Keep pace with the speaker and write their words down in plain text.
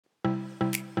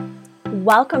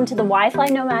Welcome to the Wi-Fi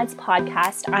Nomads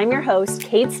podcast. I'm your host,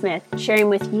 Kate Smith, sharing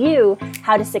with you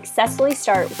how to successfully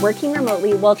start working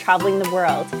remotely while traveling the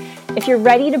world. If you're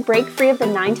ready to break free of the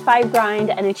 9-to-5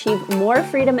 grind and achieve more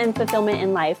freedom and fulfillment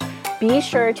in life, be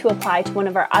sure to apply to one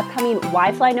of our upcoming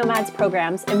Wi-Fi Nomads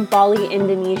programs in Bali,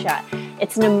 Indonesia.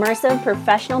 It's an immersive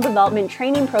professional development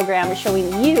training program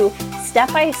showing you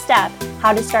step by step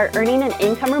how to start earning an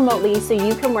income remotely so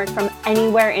you can work from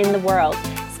anywhere in the world.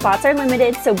 Spots are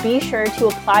limited, so be sure to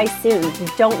apply soon. You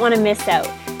don't want to miss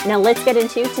out. Now let's get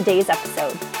into today's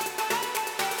episode.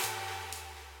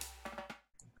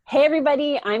 Hey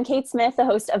everybody, I'm Kate Smith, the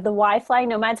host of the Wi-Fi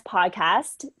Nomads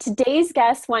podcast. Today's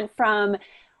guest went from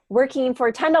working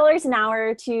for $10 an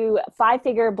hour to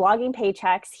 5-figure blogging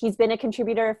paychecks. He's been a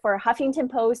contributor for Huffington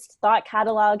Post, Thought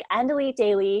Catalog, and Elite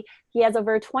Daily. He has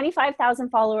over 25,000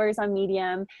 followers on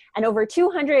Medium and over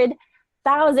 200,000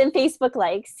 Facebook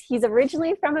likes. He's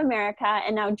originally from America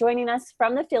and now joining us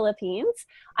from the Philippines.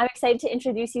 I'm excited to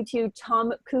introduce you to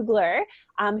Tom Kuegler,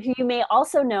 who you may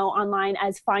also know online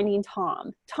as Finding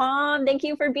Tom. Tom, thank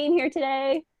you for being here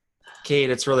today. Kate,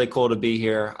 it's really cool to be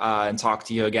here and talk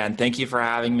to you again. Thank you for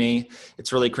having me.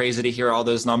 It's really crazy to hear all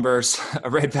those numbers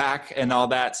right back and all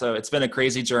that. So it's been a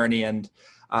crazy journey and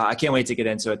I can't wait to get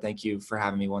into it. Thank you for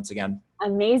having me once again.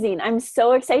 Amazing. I'm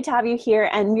so excited to have you here.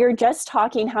 And we were just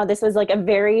talking how this was like a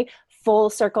very full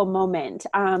circle moment.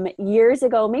 Years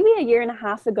ago, maybe a year and a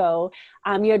half ago,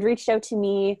 you had reached out to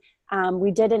me.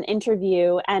 We did an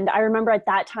interview and I remember at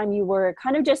that time you were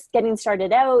kind of just getting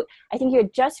started out. I think you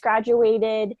had just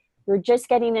graduated. You're just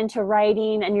getting into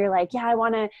writing and you're like, yeah, I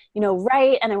want to,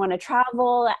 write and I want to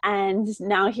travel. And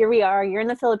now here we are, you're in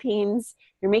the Philippines,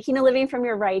 you're making a living from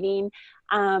your writing.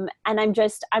 And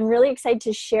I'm really excited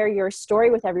to share your story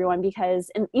with everyone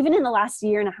because even in the last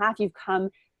year and a half, you've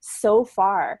come so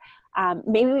far.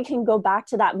 Maybe we can go back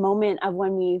to that moment of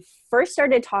when we first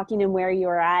started talking and where you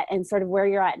were at and sort of where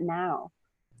you're at now.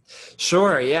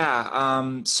 Sure.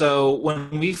 Yeah. So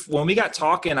when we got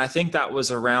talking, I think that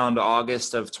was around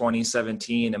August of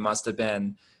 2017. It must have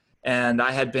been. And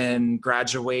I had been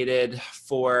graduated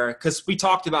because we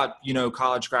talked about,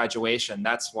 college graduation.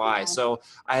 That's why. Yeah. So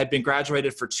I had been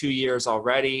graduated for 2 years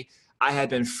already. I had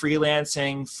been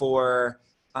freelancing for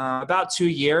about 2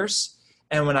 years.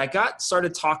 And when I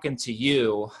started talking to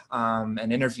you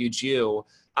and interviewed you,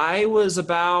 I was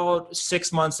about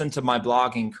 6 months into my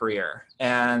blogging career.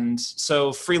 And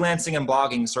so freelancing and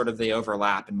blogging sort of they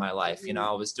overlap in my life.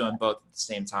 I was doing both at the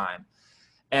same time.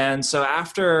 And so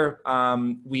after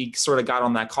we sort of got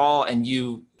on that call and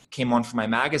you came on for my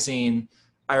magazine,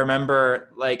 I remember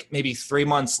like maybe 3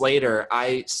 months later,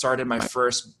 I started my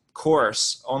first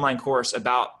online course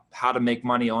about how to make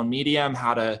money on Medium,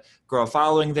 how to grow a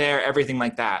following there, everything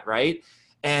like that, right?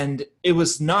 And it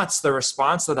was nuts, the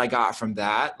response that I got from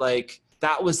that. Like,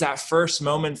 that was that first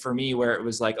moment for me where it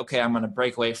was like, okay, I'm going to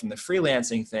break away from the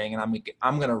freelancing thing and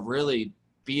I'm going to really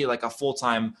be like a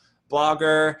full-time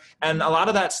blogger. And a lot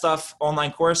of that stuff,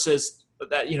 online courses,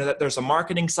 that there's a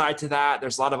marketing side to that.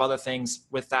 There's a lot of other things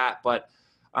with that. But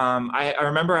I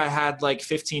remember I had like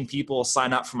 15 people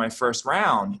sign up for my first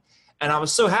round. And I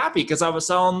was so happy because I was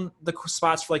selling the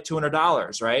spots for like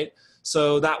 $200, right?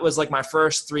 So that was like my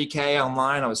first 3K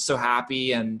online. I was so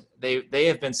happy, and they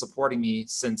have been supporting me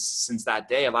since that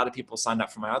day. A lot of people signed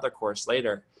up for my other course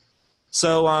later.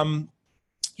 So,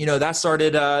 that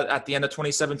started at the end of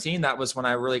 2017. That was when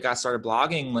I really got started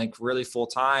blogging, like really full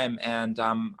time. And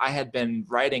I had been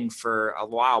writing for a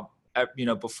while,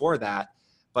 before that.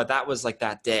 But that was like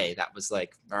that day. That was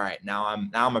like, all right, now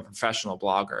I'm a professional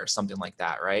blogger or something like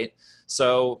that, right?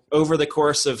 So over the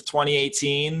course of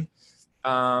 2018.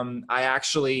 I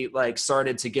actually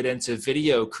started to get into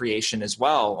video creation as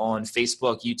well on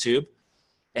Facebook, YouTube.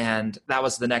 And that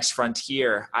was the next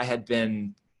frontier. I had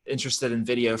been interested in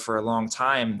video for a long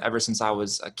time, ever since I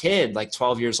was a kid, like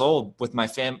 12 years old, with my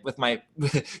with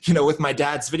my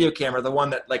dad's video camera, the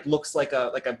one that looks like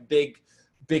a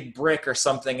big brick or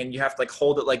something. And you have to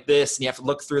hold it like this and you have to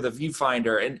look through the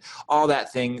viewfinder and all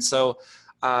that thing. So,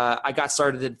 I got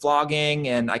started in vlogging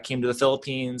and I came to the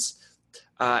Philippines.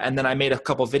 And then I made a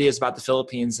couple of videos about the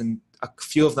Philippines and a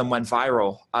few of them went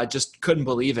viral. I just couldn't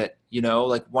believe it.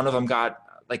 One of them got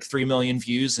 3 million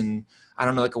views in,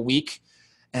 a week.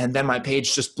 And then my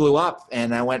page just blew up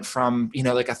and I went from,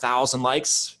 1,000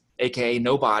 likes, AKA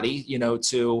nobody,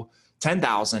 to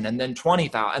 10,000 and then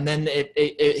 20,000. And then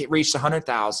it reached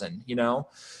 100,000,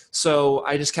 So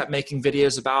I just kept making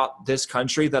videos about this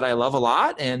country that I love a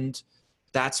lot. And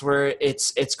that's where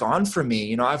it's gone for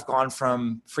me. I've gone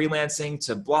from freelancing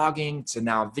to blogging to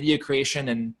now video creation,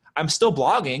 and I'm still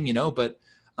blogging, but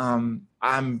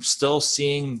I'm still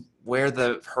seeing where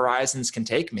the horizons can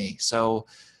take me. So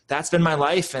that's been my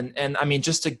life. And I mean,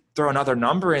 just to throw another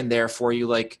number in there for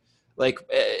you, I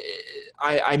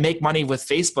make money with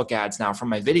Facebook ads now from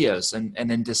my videos.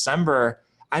 And in December,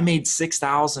 I made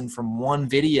 6,000 from one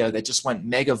video that just went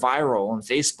mega viral on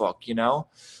Facebook, you know?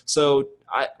 So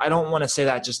I don't want to say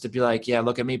that just to be like, yeah,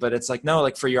 look at me, but it's like, no,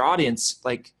 like for your audience,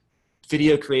 like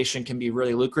video creation can be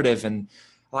really lucrative. And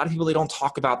a lot of people, they don't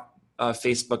talk about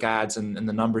Facebook ads and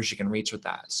the numbers you can reach with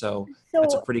that. So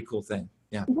that's a pretty cool thing.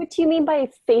 Yeah. What do you mean by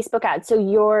Facebook ads? So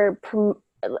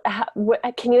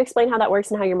can you explain how that works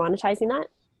and how you're monetizing that?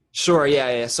 Sure.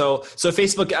 Yeah. So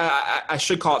Facebook, I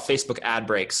should call it Facebook ad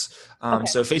breaks. Okay.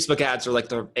 So Facebook ads are like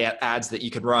the ads that you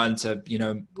could run to, you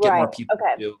know, get more people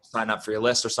to sign up for your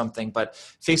list or something. But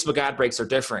Facebook ad breaks are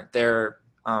different. They're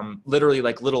literally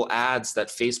like little ads that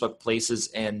Facebook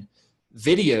places in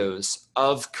videos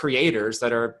of creators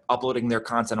that are uploading their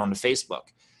content onto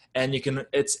Facebook. And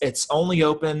it's only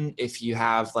open if you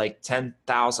have like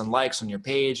 10,000 likes on your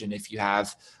page, and if you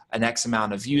have an X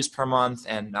amount of views per month.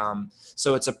 And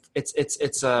so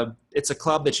it's a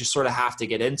club that you sort of have to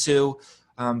get into.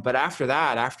 But after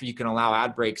that, after you can allow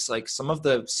ad breaks, like some of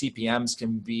the CPMs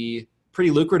can be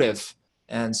pretty lucrative.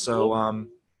 And so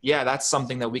yeah, that's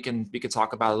something that we could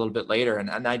talk about a little bit later.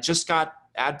 And I just got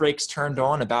ad breaks turned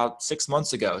on about 6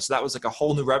 months ago. So that was like a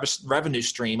whole new revenue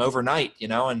stream overnight, you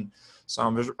know, and so I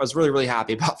was really, really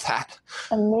happy about that.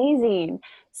 Amazing.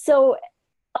 So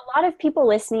a lot of people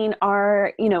listening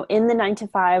are, you know, in the 9 to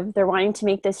 5, they're wanting to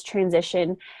make this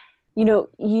transition. You know,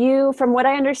 you, from what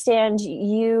I understand,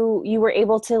 you were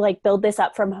able to like build this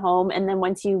up from home. And then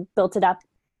once you built it up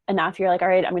enough, you're like, all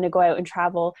right, I'm going to go out and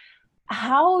travel.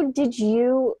 How did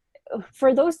you,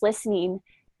 for those listening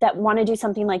that want to do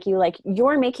something like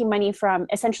you're making money from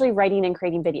essentially writing and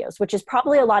creating videos, which is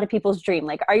probably a lot of people's dream.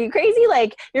 Like, are you crazy?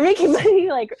 Like, you're making money,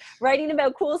 like writing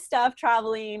about cool stuff,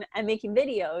 traveling and making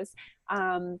videos.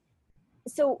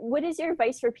 So what is your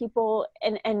advice for people,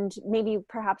 and maybe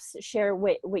perhaps share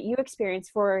what you experienced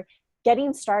for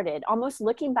getting started, almost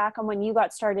looking back on when you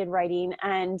got started writing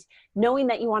and knowing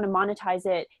that you want to monetize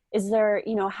it? Is there,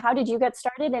 you know, how did you get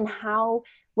started, and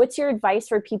what's your advice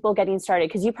for people getting started?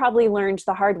 Because you probably learned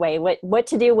the hard way, what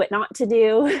to do, what not to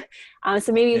do.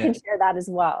 So maybe you can share that as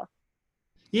well.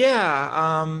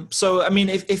 Yeah. So, I mean,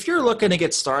 if you're looking to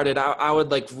get started, I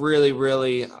would like really,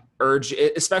 really urge,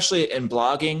 especially in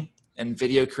blogging and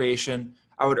video creation,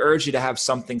 I would urge you to have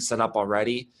something set up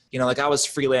already. You know, like I was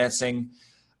freelancing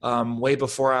way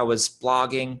before I was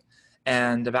blogging.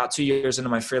 And about 2 years into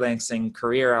my freelancing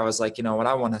career, I was like, you know what,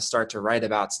 I want to start to write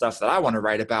about stuff that I want to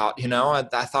write about, you know. And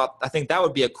I think that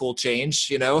would be a cool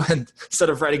change, you know, and instead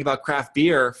of writing about craft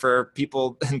beer for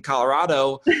people in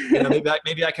Colorado, you know,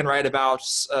 maybe I can write about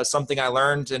something I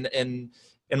learned in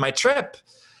my trip,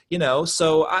 you know.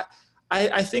 So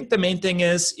I think the main thing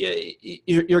is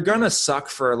you're going to suck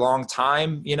for a long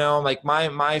time. You know, like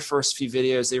my first few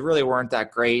videos, they really weren't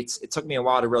that great. It took me a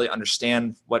while to really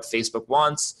understand what Facebook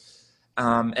wants.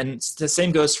 And the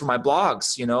same goes for my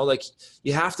blogs, you know, like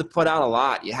you have to put out a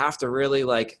lot. You have to really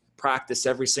like practice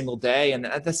every single day. And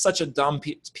that's such a dumb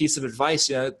piece of advice.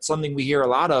 You know, it's something we hear a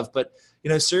lot of, but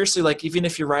you know, seriously, like even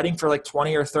if you're writing for like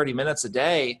 20 or 30 minutes a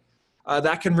day,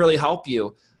 that can really help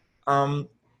you.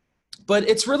 But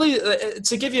it's really,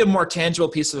 to give you a more tangible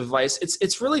piece of advice,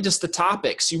 it's really just the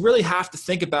topics. You really have to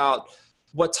think about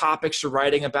what topics you're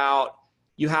writing about.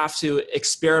 You have to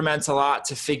experiment a lot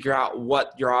to figure out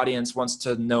what your audience wants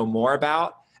to know more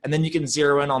about. And then you can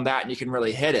zero in on that and you can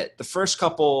really hit it. The first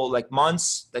couple like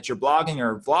months that you're blogging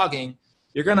or vlogging,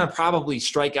 you're going to probably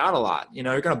strike out a lot. You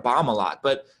know, you're going to bomb a lot.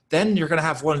 But then you're going to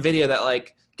have one video that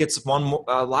like gets a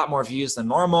lot more views than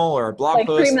normal, or a blog like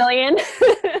post. 3 million.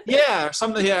 Yeah, or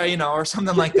something, yeah, you know, or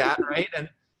something like that, right?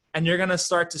 And you're going to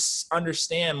start to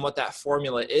understand what that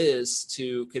formula is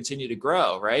to continue to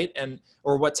grow, right?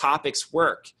 Or what topics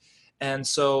work. And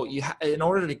so in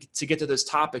order to get to those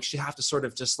topics, you have to sort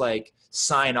of just like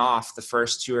sign off the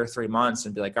first 2 or 3 months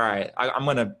and be like, all right,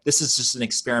 this is just an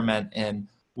experiment in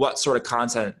what sort of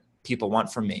content people want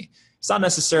from me. It's not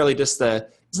necessarily the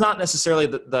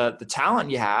talent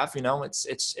you have, you know,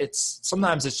 it's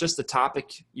sometimes it's just the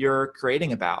topic you're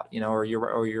creating about, you know, or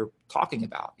you're talking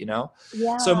about, you know?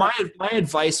 Yeah. So my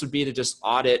advice would be to just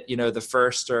audit, you know, the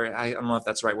first, or I don't know if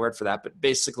that's the right word for that, but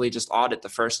basically just audit the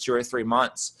first 2 or 3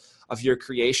 months of your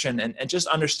creation and just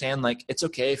understand like, it's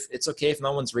okay if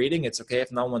no one's reading, it's okay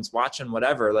if no one's watching,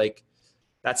 whatever, like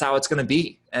that's how it's going to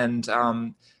be. And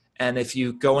if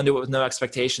you go into it with no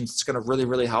expectations, it's going to really,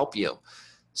 really help you.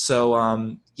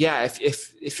 So, yeah,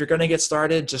 if you're going to get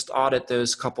started, just audit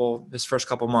those first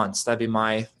couple months. That'd be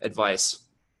my advice.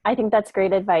 I think that's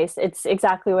great advice. It's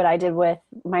exactly what I did with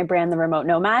my brand, The Remote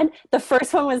Nomad. The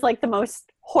first one was like the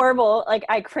most horrible, like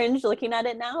I cringe looking at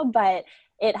it now, but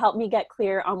it helped me get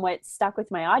clear on what stuck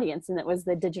with my audience, and it was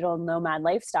the digital nomad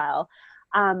lifestyle.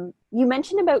 You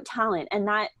mentioned about talent, and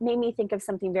that made me think of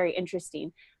something very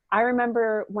interesting. I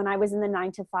remember when I was in the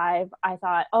 9 to 5, I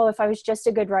thought, oh, if I was just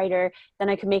a good writer, then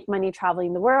I could make money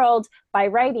traveling the world by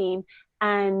writing.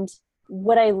 And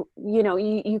what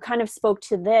you kind of spoke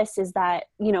to this is that,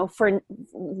 for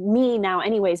me now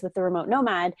anyways, with the remote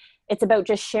nomad, it's about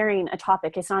just sharing a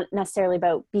topic. It's not necessarily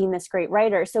about being this great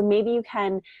writer. So maybe you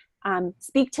can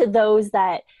speak to those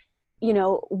that,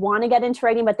 want to get into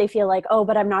writing, but they feel like, oh,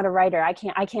 but I'm not a writer. I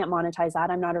can't monetize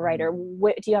that. I'm not a writer.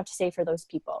 What do you have to say for those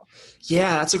people?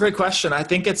 Yeah, that's a great question. I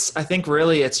think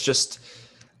really it's just,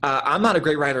 I'm not a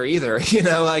great writer either.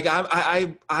 Like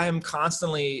I'm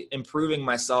constantly improving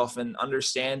myself and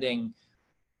understanding,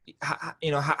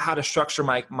 how to structure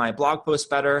my blog posts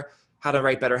better, how to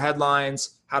write better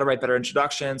headlines, how to write better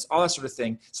introductions, all that sort of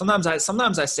thing. Sometimes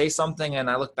I say something and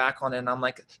I look back on it and I'm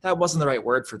like, that wasn't the right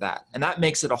word for that. And that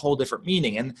makes it a whole different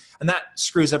meaning. And that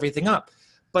screws everything up.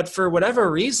 But for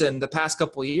whatever reason, the past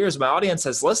couple of years, my audience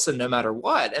has listened no matter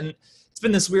what. And it's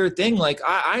been this weird thing. Like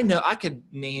I know I could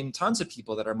name tons of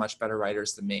people that are much better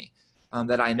writers than me.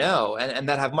 That I know and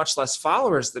that have much less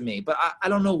followers than me. But I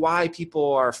don't know why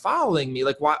people are following me.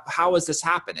 Like, how is this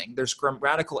happening? There's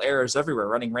grammatical errors everywhere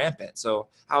running rampant. So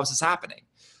how is this happening?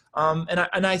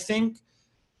 And I think,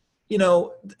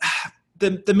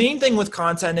 the main thing with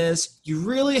content is you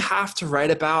really have to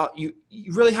write about, you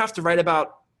really have to write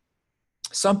about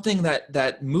something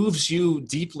that moves you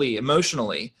deeply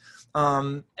emotionally.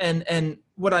 And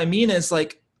what I mean is,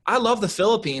 like, I love the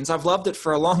Philippines. I've loved it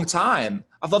for a long time.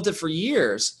 I've loved it for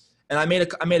years. And I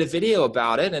made a video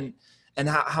about it and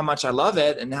how much I love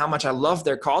it and how much I love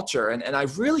their culture. And I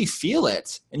really feel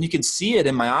it. And you can see it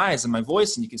in my eyes and my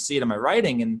voice, and you can see it in my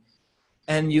writing.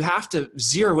 And you have to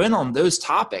zero in on those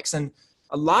topics. And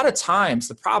a lot of times,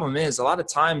 the problem is,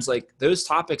 like, those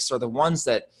topics are the ones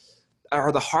that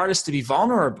are the hardest to be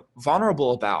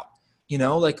vulnerable about. A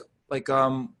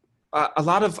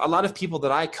lot of people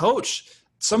that I coach,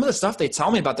 some of the stuff they tell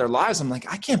me about their lives, I'm like,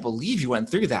 I can't believe you went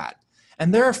through that.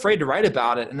 And they're afraid to write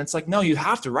about it. And it's like, no, you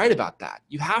have to write about that.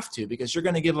 You have to, because you're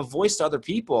going to give a voice to other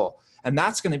people. And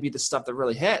that's going to be the stuff that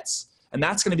really hits. And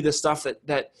that's going to be the stuff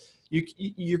that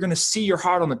you're going to see your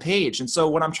heart on the page. And so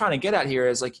what I'm trying to get at here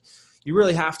is, like, you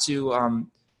really have to,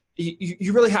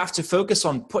 you really have to focus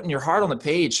on putting your heart on the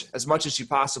page as much as you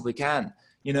possibly can.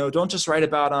 Don't just write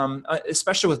about,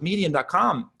 especially with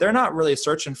medium.com, they're not really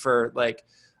searching for, like,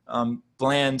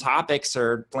 bland topics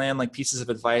or bland, like, pieces of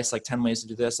advice, like 10 ways to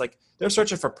do this. Like, they're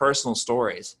searching for personal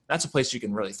stories. That's a place you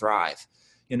can really thrive,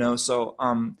 So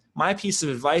my piece of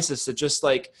advice is to just,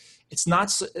 like, it's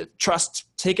not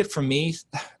take it from me,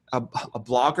 a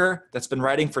blogger that's been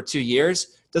writing for 2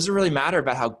 years. Doesn't really matter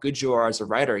about how good you are as a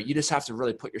writer. You just have to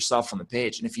really put yourself on the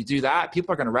page. And if you do that,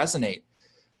 people are going to resonate.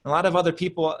 A lot of other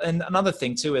people, and another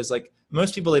thing too is, like,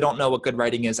 most people, they don't know what good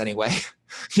writing is anyway.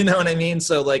 You know what I mean?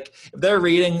 So, like, if they're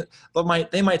reading,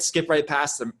 they might skip right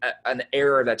past an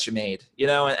error that you made,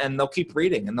 and they'll keep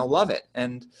reading and they'll love it.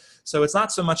 And so it's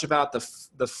not so much about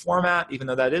the format, even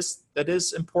though that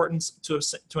is important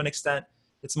to an extent.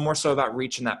 It's more so about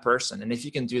reaching that person. And if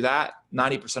you can do that,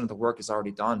 90% of the work is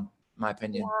already done, in my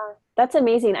opinion. Yeah, that's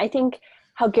amazing. I think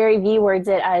how Gary Vee words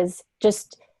it as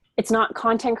just, it's not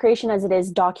content creation as it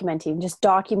is documenting, just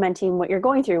documenting what you're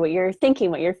going through, what you're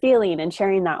thinking, what you're feeling, and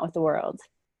sharing that with the world.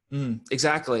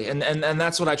 Exactly. And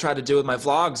that's what I try to do with my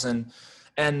vlogs.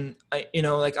 And I,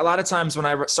 like, a lot of times when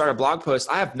I start a blog post,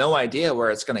 I have no idea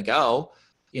where it's going to go.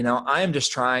 I am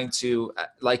just trying to,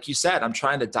 like you said, I'm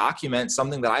trying to document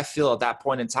something that I feel at that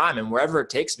point in time, and wherever it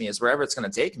takes me is wherever it's going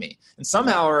to take me. And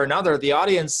somehow or another, the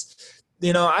audience,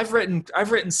 I've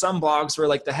written some blogs where,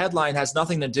 like, the headline has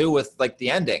nothing to do with, like, the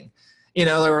ending,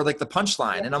 or, like, the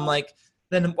punchline. And I'm like,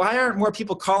 then why aren't more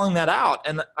people calling that out?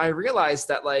 And I realized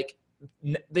that, like,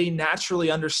 they naturally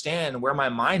understand where my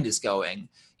mind is going,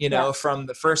 from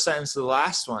the first sentence to the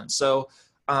last one. So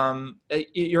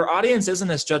your audience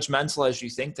isn't as judgmental as you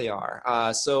think they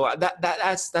are. So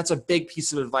that's a big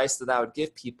piece of advice that I would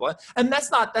give people. And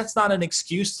that's not an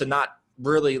excuse to not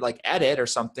really, like, edit or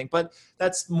something, but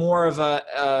that's more of a,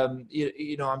 I'm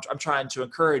trying to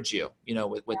encourage you,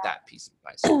 with that piece of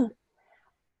advice.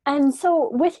 And so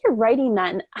with your writing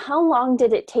then, how long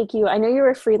did it take you? I know you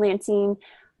were freelancing,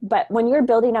 but when you were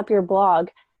building up your blog,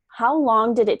 how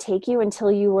long did it take you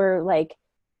until you were, like,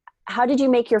 how did you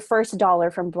make your first dollar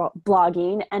from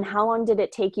blogging, and how long did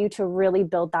it take you to really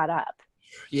build that up?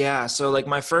 Yeah. So, like,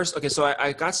 so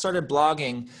I got started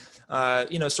blogging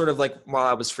sort of like while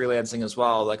I was freelancing as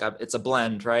well, like it's a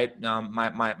blend, right?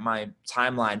 My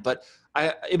timeline, but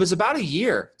it was about a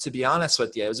year, to be honest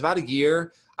with you. It was about a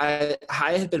year. I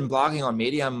had been blogging on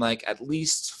Medium like at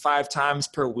least 5 times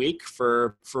per week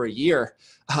for a year,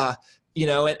 and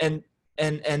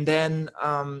then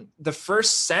the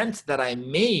first cent that I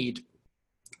made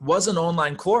was an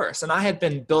online course, and I had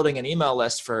been building an email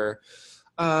list for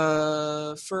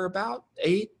about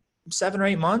 7 or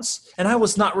 8 months, and I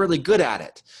was not really good at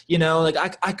it.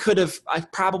 Like I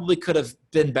probably could have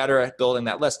been better at building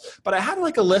that list, but I had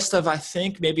like a list of, I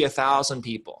think maybe 1,000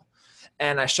 people,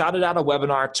 and I shouted out a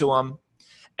webinar to them.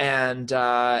 And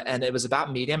it was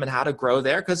about Medium and how to grow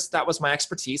there, because that was my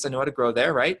expertise. I knew how to grow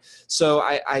there, right? So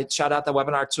I shot out the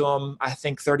webinar to them. I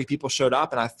think 30 people showed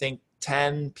up, and I think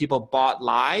 10 people bought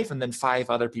live, and then 5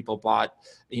 other people bought,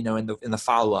 in the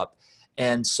follow-up.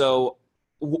 And so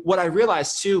what I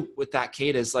realized too with that,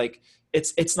 Kate, is like,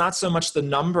 it's not so much the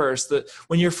numbers. That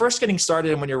when you're first getting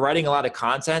started and when you're writing a lot of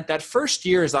content, that first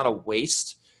year is not a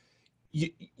waste.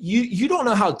 You don't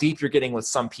know how deep you're getting with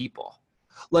some people.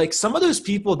 Like some of those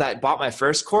people that bought my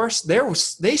first course,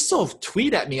 they still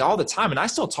tweet at me all the time, and I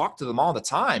still talk to them all the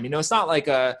time. It's not like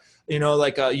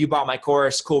you bought my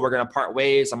course, cool, we're gonna part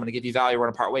ways. I'm gonna give you value, we're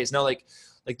gonna part ways. No, like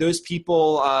those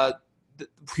people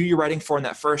who you're writing for in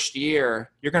that first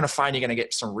year, you're gonna find you're gonna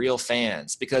get some real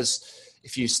fans, because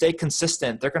if you stay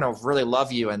consistent, they're gonna really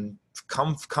love you and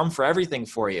come for everything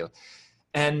for you.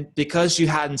 And because you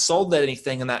hadn't sold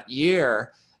anything in that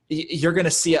year, you're going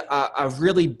to see a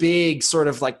really big sort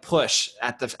of like push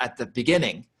at the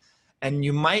beginning, and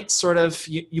you might sort of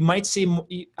you might see,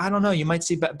 I don't know, you might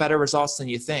see better results than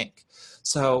you think.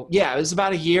 So yeah, it was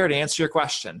about a year, to answer your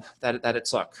question, that it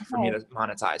took for me to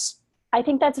monetize. I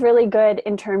think that's really good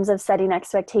in terms of setting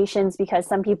expectations, because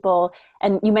some people,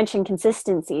 and you mentioned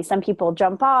consistency, some people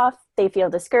jump off, they feel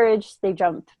discouraged, they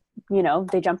jump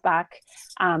back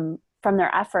from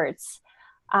their efforts.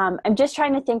 I'm just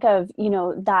trying to think of,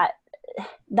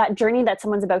 that journey that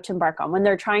someone's about to embark on when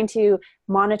they're trying to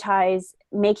monetize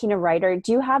making a writer.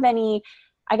 Do you have any,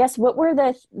 I guess, what were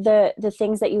the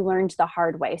things that you learned the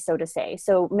hard way, so to say?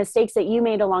 So mistakes that you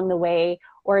made along the way,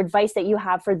 or advice that you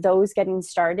have for those getting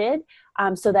started,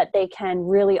 so that they can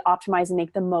really optimize and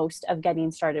make the most of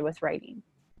getting started with writing?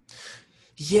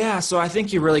 Yeah. So I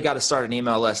think you really got to start an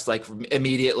email list like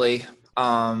immediately.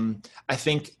 I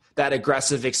think that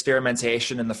aggressive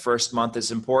experimentation in the first month is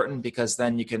important, because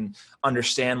then you can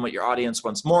understand what your audience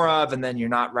wants more of, and then you're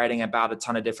not writing about a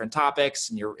ton of different topics,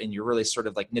 and you're really sort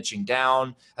of like niching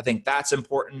down. I think that's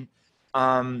important.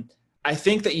 I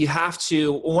think that you have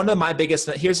to,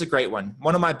 here's a great one.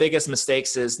 One of my biggest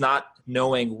mistakes is not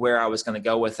knowing where I was going to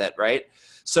go with it, right?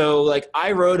 So like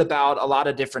I wrote about a lot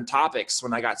of different topics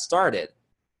when I got started,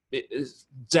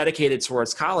 dedicated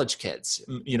towards college kids,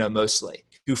 mostly,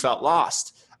 who felt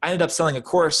lost. I ended up selling a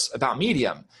course about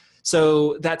Medium.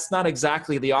 So that's not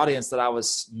exactly the audience that I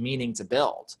was meaning to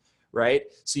build, right?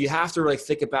 So you have to really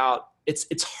think about,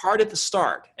 it's hard at the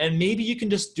start, and maybe you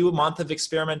can just do a month of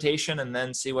experimentation and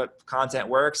then see what content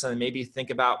works, and maybe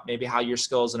think about maybe how your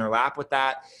skills overlap with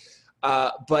that.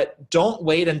 But don't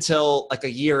wait until like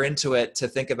a year into it to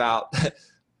think about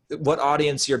what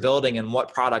audience you're building and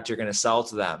what product you're going to sell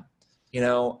to them.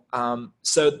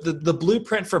 So the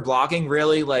blueprint for blogging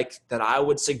really, like, that I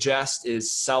would suggest is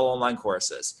sell online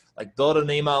courses, like build an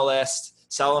email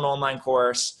list, sell an online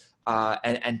course,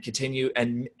 and continue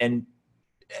and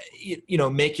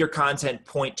make your content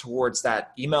point towards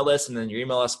that email list, and then your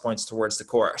email list points towards the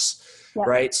course. Yeah.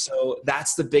 Right. So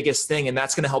that's the biggest thing. And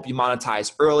that's going to help you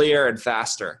monetize earlier and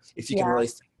faster, if you can really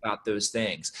think about those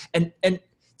things, and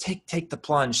take the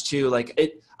plunge too. Like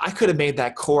I could have made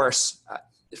that course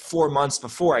 4 months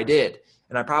before I did,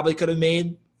 and I probably could have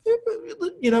made,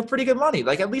 pretty good money,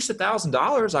 like at least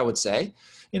 $1,000, I would say,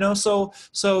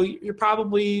 so you're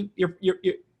probably, you're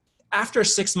after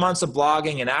 6 months of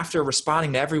blogging, and after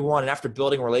responding to everyone, and after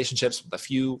building relationships with a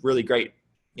few really great,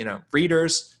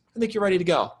 readers, I think you're ready to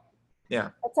go. Yeah.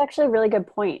 That's actually a really good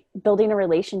point. Building a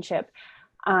relationship.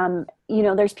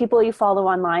 There's people you follow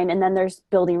online, and then there's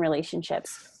building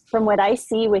relationships. From what I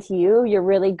see with you, you're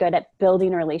really good at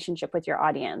building a relationship with your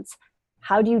audience.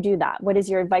 How do you do that? What is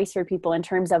your advice for people in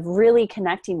terms of really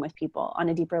connecting with people on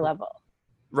a deeper level?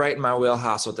 Right in my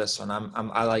wheelhouse with this one.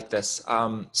 I like this.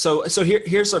 So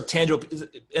here's a tangible,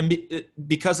 and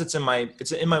because it's in my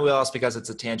wheelhouse, because it's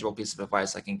a tangible piece of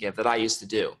advice I can give that I used to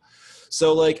do.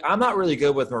 So like, I'm not really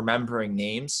good with remembering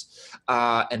names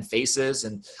and faces.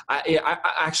 And I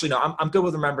actually, no, I'm good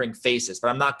with remembering faces, but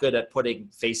I'm not good at putting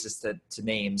faces to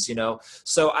names,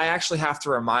 So I actually have to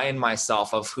remind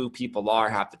myself of who people are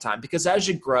half the time, because as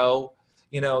you grow,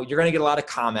 you're going to get a lot of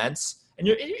comments, and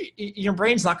your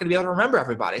brain's not going to be able to remember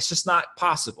everybody. It's just not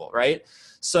possible, right?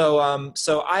 So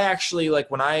I actually, like,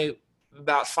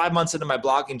 about 5 months into my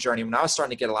blogging journey, when I was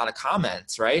starting to get a lot of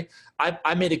comments, right,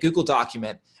 I made a Google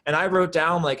document, and I wrote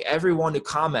down like everyone who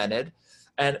commented.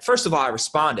 And first of all, I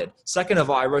responded. Second of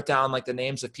all, I wrote down like the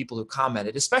names of people who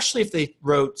commented, especially if they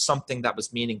wrote something that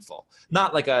was meaningful,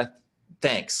 not like a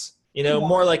thanks,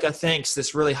 more like a thanks.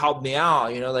 This really helped me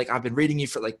out. Like, I've been reading you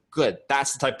for, like, good.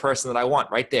 That's the type of person that I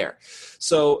want right there.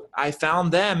 So I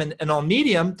found them, and on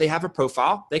Medium, they have a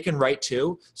profile. They can write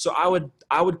too. So I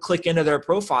would click into their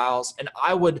profiles, and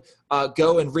I would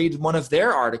go and read one of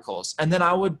their articles. And then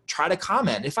I would try to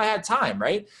comment if I had time.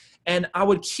 Right. And I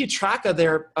would keep track of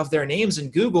their names in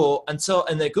Google in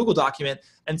the Google document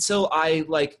until I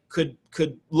could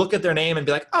look at their name and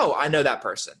be like, oh, I know that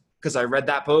person because I read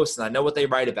that post and I know what they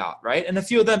write about, right? And a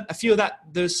few of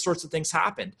those sorts of things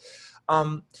happened.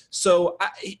 So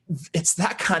it's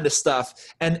that kind of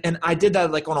stuff. And I did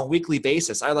that like on a weekly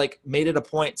basis. I made it a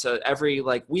point to every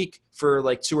week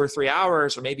for 2 or 3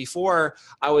 hours or maybe 4,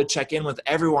 I would check in with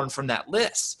everyone from that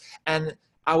list. And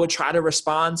I would try to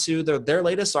respond to their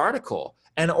latest article,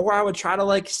 or I would try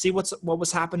to see what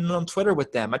was happening on Twitter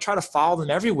with them. I try to follow them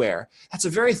everywhere. That's a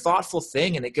very thoughtful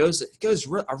thing, and it goes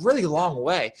a really long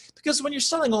way, because when you're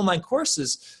selling online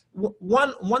courses,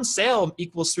 one sale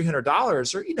equals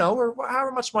 $300, or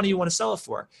however much money you want to sell it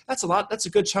for. That's a lot. That's a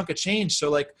good chunk of change.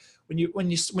 So when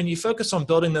you focus on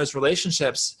building those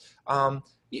relationships, those are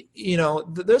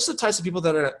the types of people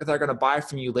that are going to buy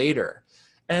from you later.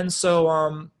 And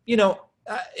so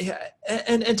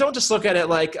and don't just look at it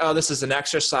like, oh, this is an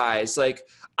exercise. Like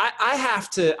I have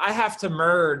to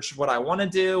merge what I want to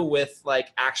do with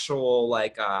actual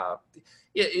a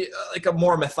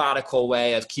more methodical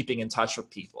way of keeping in touch with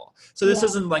people. So this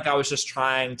isn't like I was just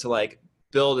trying to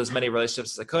build as many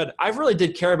relationships as I could. I really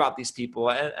did care about these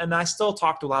people, and I still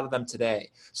talk to a lot of them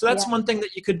today. So that's one thing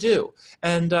that you could do.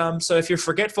 And so if you're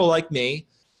forgetful like me,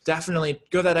 definitely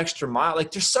go that extra mile.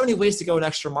 There's so many ways to go an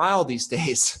extra mile these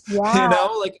days.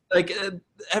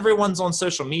 Everyone's on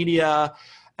social media,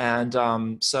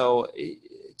 and so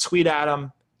tweet at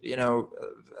them,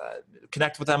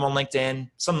 connect with them on LinkedIn,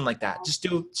 something like that. Just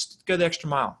go the extra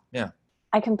mile. Yeah.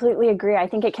 I completely agree. I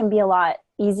think it can be a lot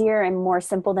easier and more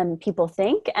simple than people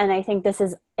think. And I think this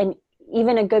is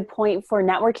even a good point for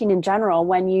networking in general.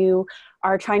 When you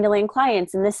are trying to land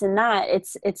clients and this and that,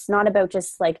 it's not about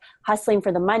just hustling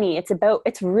for the money.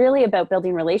 It's really about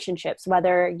building relationships,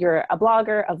 whether you're a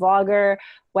blogger, a vlogger,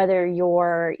 whether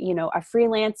you're, a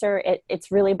freelancer,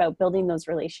 it's really about building those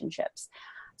relationships.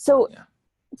 So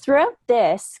throughout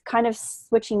this, kind of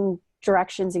switching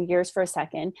directions and gears for a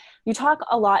second, you talk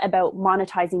a lot about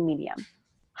monetizing Medium.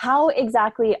 How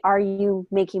exactly are you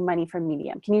making money from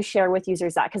Medium? Can you share with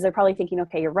users that? Because they're probably thinking,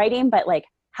 okay, you're writing, but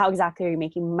how exactly are you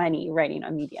making money writing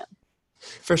on Medium?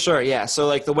 For sure, yeah.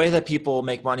 So the way that people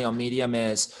make money on Medium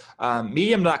is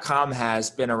Medium.com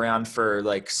has been around for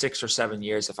 6 or 7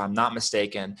 years, if I'm not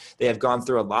mistaken. They have gone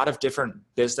through a lot of different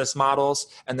business models,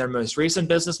 and their most recent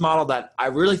business model that I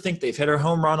really think they've hit a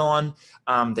home run on.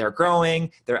 They're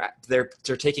growing. They're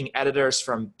taking editors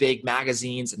from big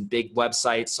magazines and big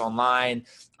websites online.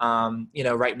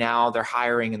 Right now they're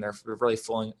hiring and they're really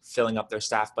filling up their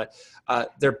staff. But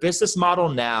their business model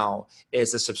now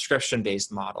is a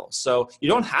subscription-based model. So you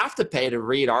don't have to pay to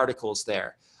read articles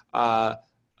there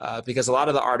because a lot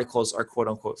of the articles are quote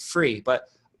unquote free. But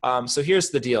so here's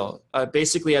the deal.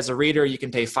 Basically, as a reader, you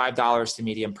can pay $5 to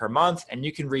Medium per month, and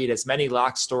you can read as many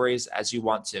locked stories as you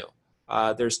want to.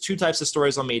 There's 2 types of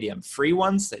stories on Medium: free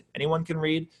ones that anyone can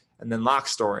read, and then locked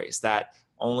stories that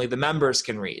only the members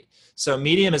can read. So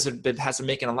Medium has been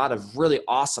making a lot of really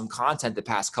awesome content the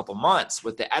past couple months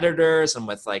with the editors and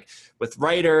with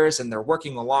writers, and they're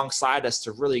working alongside us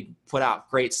to really put out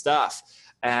great stuff.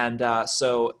 And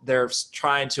so they're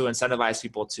trying to incentivize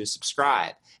people to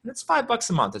subscribe. And it's $5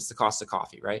 a month. It's the cost of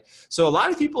coffee, right? So a lot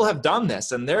of people have done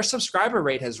this, and their subscriber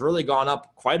rate has really gone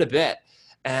up quite a bit.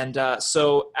 And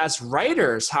so as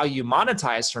writers, how you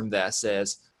monetize from this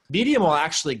is Medium will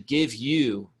actually give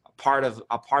you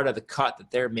a part of the cut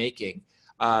that they're making,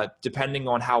 depending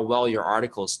on how well your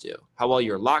articles do, how well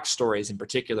your locked stories in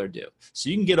particular do.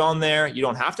 So you can get on there. You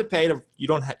don't have to pay you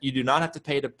do not have to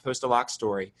pay to post a locked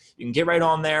story. You can get right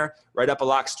on there, write up a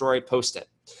locked story, post it.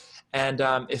 And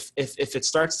if it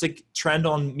starts to trend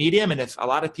on Medium, and if a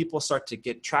lot of people start to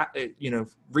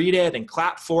read it and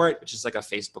clap for it, which is like a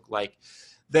Facebook like,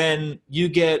 then you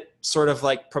get sort of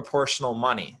proportional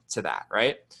money to that,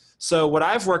 right? So what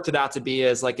I've worked it out to be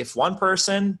is if one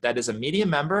person that is a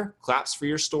Medium member claps for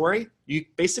your story, you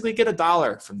basically get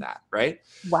 $1 from that, right?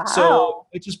 Wow. So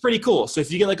which is pretty cool. So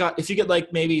if you get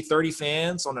like maybe 30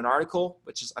 fans on an article,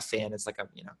 which is a fan, it's like a,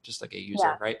 just like a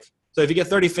user, right? So if you get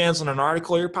 30 fans on an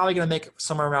article, you're probably going to make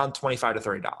somewhere around $25 to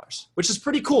 $30, which is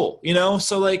pretty cool,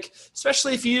 So like,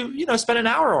 especially if you spend an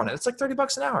hour on it, it's like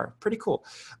 $30 an hour. Pretty cool.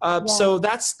 So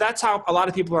that's how a lot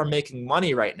of people are making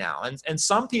money right now. And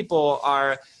some people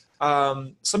are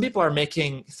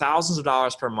making thousands of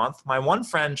dollars per month. My one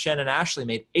friend, Shannon Ashley,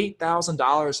 made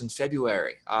 $8,000 in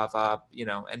February of,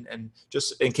 and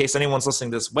just in case anyone's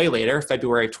listening to this way later,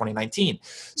 February of 2019.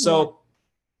 So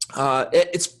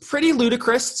it's pretty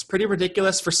ludicrous. It's pretty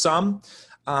ridiculous for some.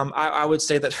 I would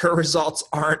say that her results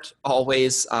aren't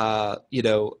always,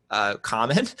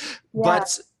 common,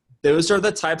 but those are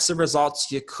the types of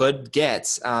results you could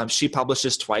get. She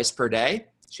publishes twice per day.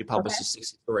 She publishes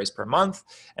 60 stories per month,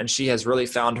 and she has really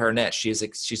found her niche.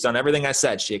 She's done everything I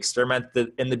said. She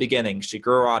experimented in the beginning. She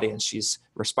grew her audience. She's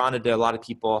responded to a lot of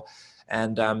people,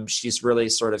 and she's really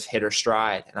sort of hit her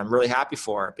stride. And I'm really happy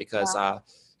for her because,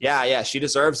 she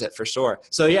deserves it for sure.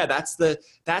 So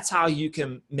that's how you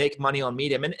can make money on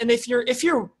Medium. And if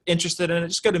you're interested in it,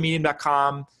 just go to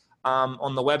medium.com.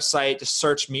 On the website, just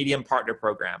search Medium Partner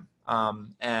Program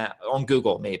on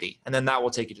Google maybe, and then that will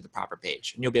take you to the proper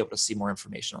page, and you'll be able to see more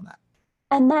information on that.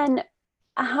 And then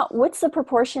what's the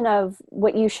proportion of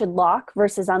what you should lock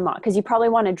versus unlock? Because you probably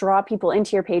want to draw people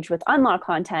into your page with unlocked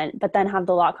content, but then have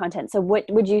the locked content. So what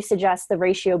would you suggest the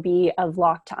ratio be of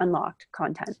locked to unlocked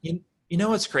content? You know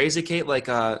what's crazy, Kate? Like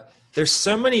there's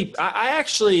so many. I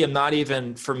actually am not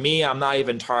even, for me, I'm not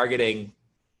even targeting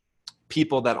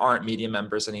people that aren't Medium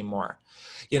members anymore,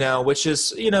 which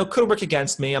is, could work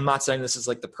against me. I'm not saying this is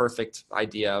like the perfect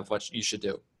idea of what you should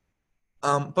do.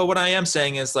 But what I am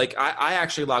saying is like, I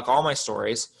actually lock all my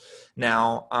stories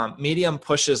now. Medium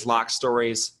pushes locked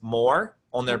stories more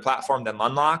on their platform than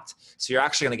unlocked. So you're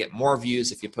actually going to get more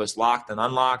views if you post locked than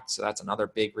unlocked. So that's another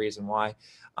big reason why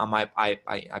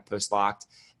I post locked.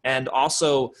 And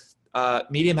also,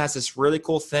 Medium has this really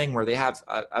cool thing where they have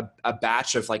a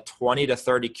batch of like 20 to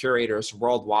 30 curators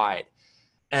worldwide.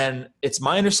 And it's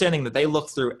my understanding that they look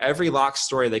through every locked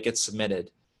story that gets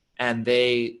submitted and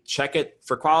they check it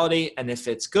for quality. And if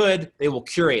it's good, they will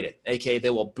curate it, aka they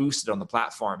will boost it on the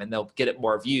platform and they'll get it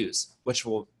more views, which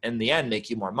will in the end make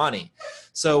you more money.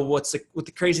 So what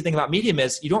the crazy thing about Medium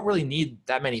is you don't really need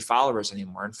that many followers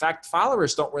anymore. In fact,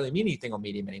 followers don't really mean anything on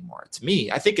Medium anymore. To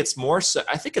me, I think it's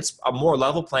a more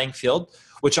level playing field,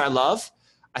 which I love.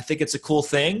 I think it's a cool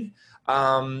thing.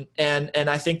 And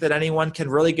I think that anyone can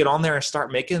really get on there and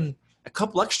start making a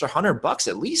couple extra $100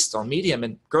 at least on Medium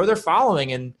and grow their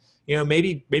following and,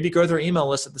 maybe grow their email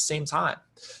list at the same time.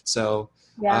 So,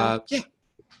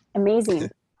 Amazing.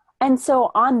 And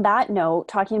so on that note,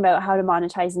 talking about how to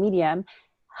monetize Medium,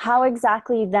 how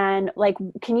exactly then, like,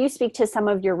 can you speak to some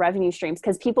of your revenue streams?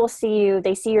 Because people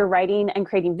they see your writing and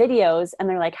creating videos and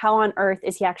they're like, how on earth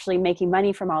is he actually making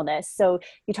money from all this? So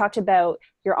you talked about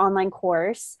your online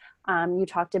course. You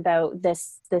talked about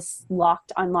this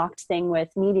locked, unlocked thing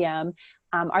with Medium.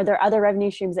 Are there other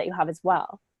revenue streams that you have as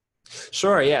well?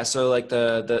 Sure. Yeah. So like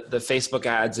the Facebook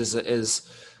ads is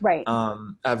right.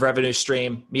 A revenue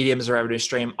stream. Medium is a revenue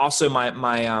stream. Also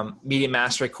my Medium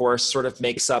Mastery course sort of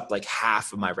makes up like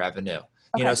half of my revenue.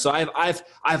 Okay. So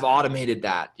I've automated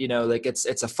that, like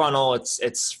it's a funnel.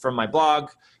 It's from my blog,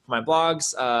 from my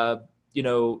blogs.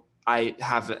 I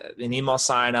have an email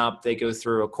sign up. They go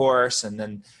through a course and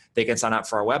then they can sign up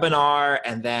for a webinar.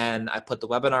 And then I put the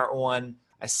webinar on,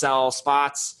 I sell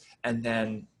spots. And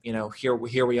then, here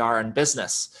we are in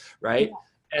business, right?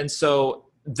 Yeah. And so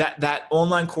that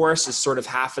online course is sort of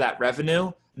half of that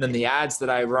revenue. And then the ads that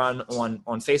I run on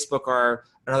Facebook are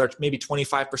another maybe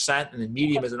 25%. And then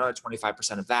Medium is another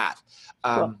 25% of that.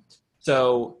 Cool.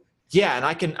 So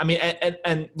yeah,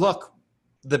 and look,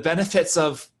 the benefits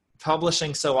of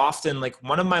publishing so often, like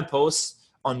one of my posts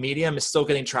on Medium is still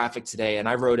getting traffic today. And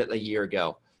I wrote it a year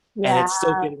ago. Yeah. And it's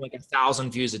still getting like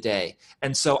 1,000 views a day.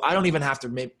 And so I don't even have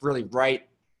to really write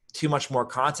too much more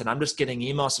content. I'm just getting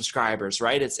email subscribers,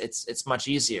 right? It's much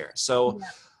easier. So,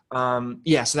 so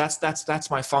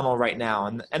that's my funnel right now.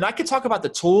 And I could talk about the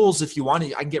tools if you want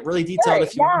to. I can get really detailed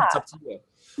if you want. It's up to you.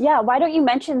 Yeah. Why don't you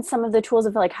mention some of the tools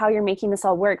of like how you're making this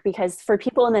all work? Because for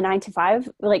people in the 9-to-5,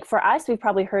 like for us, we've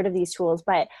probably heard of these tools,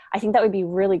 but I think that would be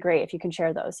really great if you can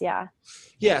share those. Yeah.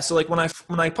 Yeah. So like when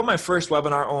I put my first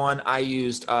webinar on, I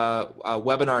used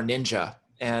Webinar Ninja.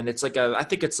 and it's like I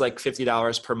think it's like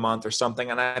 $50 per month or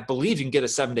something. And I believe you can get a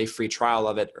 7-day free trial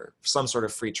of it or some sort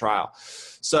of free trial.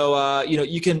 So,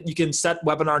 you can set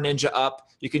Webinar Ninja up.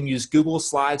 You can use Google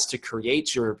Slides to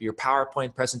create your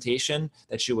PowerPoint presentation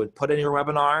that you would put in your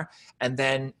webinar. And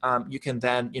then you can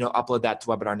then, upload that to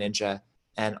Webinar Ninja.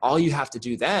 And all you have to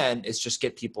do then is just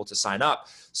get people to sign up.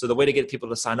 So the way to get people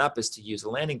to sign up is to use a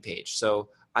landing page. So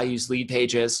I use Lead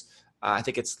Pages. I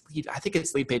think it's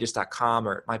leadpages.com,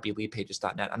 or it might be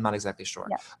leadpages.net. I'm not exactly sure.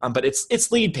 Yeah. But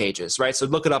it's Lead Pages, right? So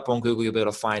look it up on Google, you'll be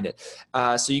able to find it.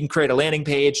 So you can create a landing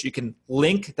page. You can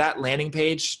link that landing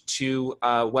page to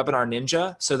Webinar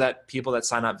Ninja so that people that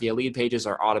sign up via Lead Pages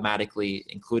are automatically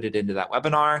included into that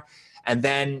webinar. And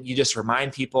then you just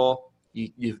remind people,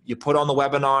 you put on the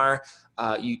webinar,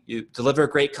 you deliver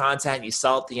great content, you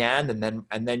sell at the end,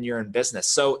 and then you're in business.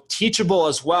 So Teachable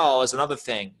as well is another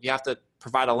thing. You have to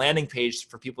provide a landing page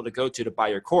for people to go to buy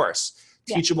your course.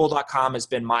 Yeah. Teachable.com has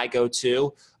been my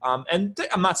go-to. And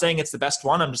I'm not saying it's the best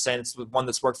one. I'm just saying it's the one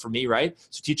that's worked for me, right?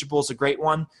 So Teachable is a great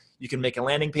one. You can make a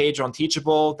landing page on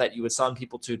Teachable that you would send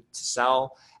people to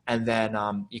sell. And then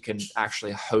you can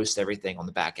actually host everything on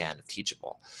the back end of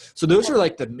Teachable. So those are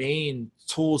like the main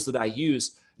tools that I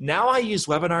use. Now I use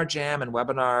Webinar Jam and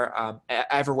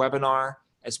EverWebinar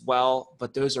as well,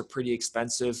 but those are pretty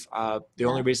expensive. The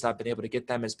only reason I've been able to get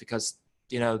them is because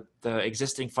the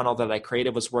existing funnel that I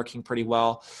created was working pretty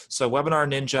well. So Webinar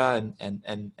Ninja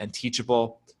and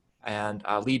Teachable and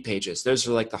Lead Pages, those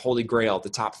are like the holy grail, the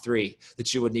top 3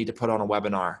 that you would need to put on a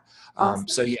webinar. Awesome.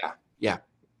 So yeah.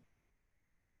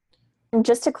 And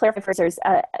just to clarify for listeners,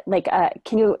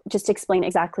 can you just explain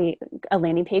exactly a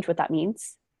landing page, what that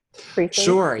means briefly?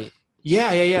 Sure.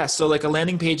 Yeah. So like a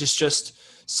landing page is just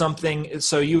something.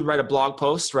 So you would write a blog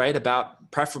post, right?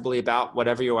 Preferably about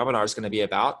whatever your webinar is going to be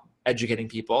about, educating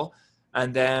people.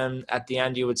 And then at the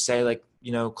end you would say like,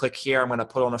 click here. I'm going to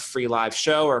put on a free live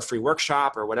show or a free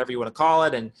workshop or whatever you want to call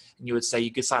it. And you would say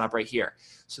you could sign up right here.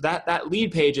 So that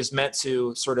lead page is meant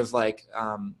to sort of like,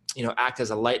 act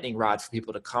as a lightning rod for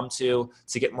people to come to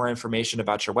get more information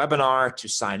about your webinar, to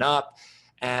sign up.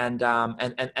 And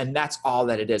that's all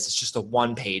that it is. It's just a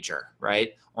one pager,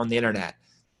 right, on the internet.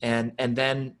 And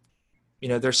then,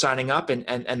 they're signing up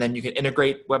and then you can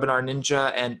integrate Webinar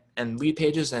Ninja and Lead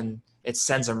Pages and it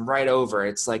sends them right over.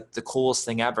 It's like the coolest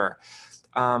thing ever.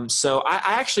 So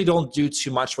I actually don't do too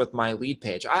much with my lead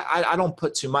page. I don't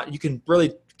put too much. You can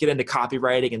really get into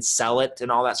copywriting and sell it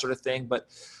and all that sort of thing. But,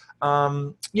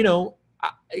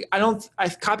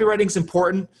 copywriting is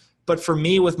important. But for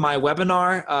me with my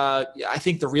webinar, I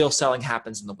think the real selling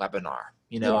happens in the webinar.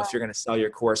 If you're going to sell your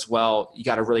course well, you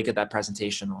got to really get that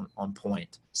presentation on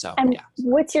point. So,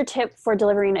 What's your tip for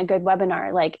delivering a good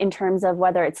webinar? Like in terms of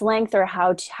whether it's length or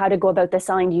how to go about the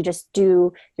selling? Do you just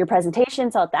do your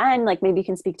presentation sell at the end? Like maybe you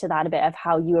can speak to that a bit of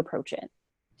how you approach it.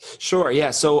 Sure.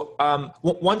 Yeah. So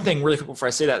one thing really quick before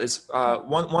I say that is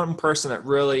one person that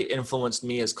really influenced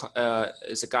me is a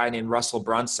guy named Russell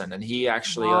Brunson, and he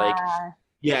actually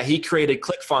he created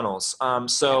ClickFunnels.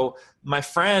 So my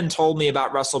friend told me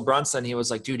about Russell Brunson. He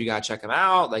was like, dude, you got to check him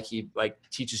out. Like he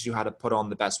teaches you how to put on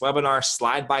the best webinar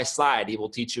slide by slide. He will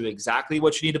teach you exactly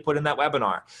what you need to put in that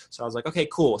webinar. So I was like, okay,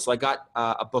 cool. So I got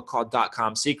a book called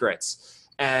 .com Secrets.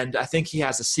 And I think he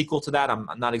has a sequel to that. I'm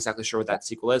not exactly sure what that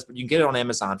sequel is, but you can get it on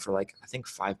Amazon for like, I think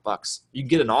 $5. You can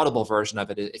get an Audible version of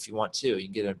it if you want to. You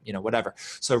can get it, whatever.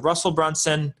 So Russell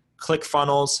Brunson,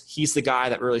 ClickFunnels, he's the guy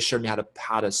that really showed me how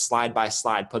to slide by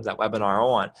slide put that webinar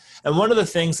on. And one of the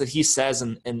things that he says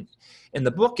in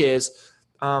the book is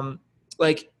don't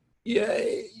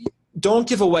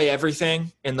give away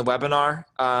everything in the webinar.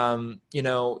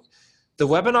 The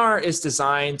webinar is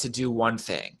designed to do one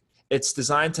thing. It's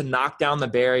designed to knock down the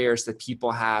barriers that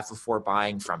people have before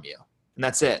buying from you. And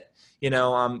that's it.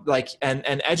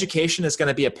 And education is going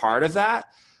to be a part of that.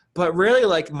 But really,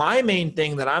 like, my main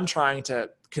thing that I'm trying to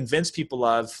convince people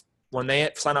of when they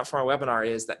sign up for my webinar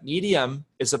is that Medium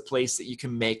is a place that you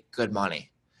can make good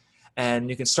money. And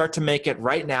you can start to make it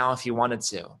right now if you wanted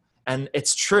to. And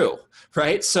it's true,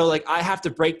 right? So like I have to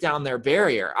break down their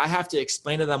barrier. I have to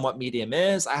explain to them what Medium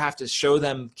is. I have to show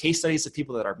them case studies of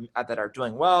people that are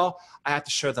doing well. I have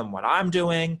to show them what I'm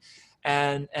doing.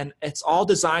 And it's all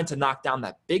designed to knock down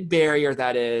that big barrier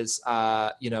that is,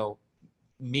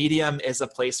 Medium is a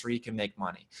place where you can make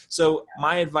money. So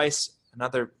my advice,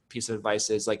 another piece of advice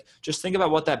is like, just think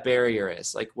about what that barrier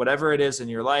is. Like whatever it is in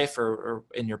your life or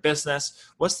in your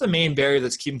business, what's the main barrier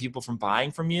that's keeping people from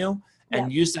buying from you? And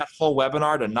use that whole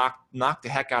webinar to knock the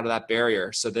heck out of that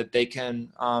barrier so that they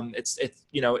can,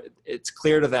 it's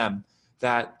clear to them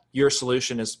that your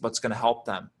solution is what's going to help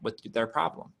them with their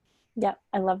problem. Yeah,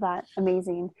 I love that.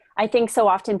 Amazing. I think so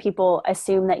often people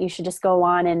assume that you should just go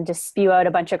on and just spew out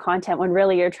a bunch of content when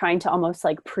really you're trying to almost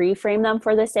like pre-frame them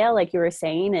for the sale, like you were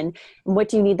saying, and what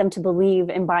do you need them to believe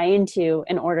and buy into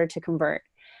in order to convert?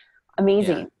 Yeah.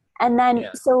 Amazing. And then,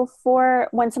 Yeah. so for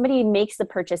when somebody makes the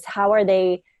purchase, how are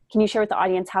they, can you share with the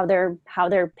audience how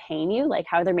they're paying you, like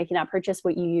how they're making that purchase,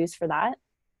 what you use for that?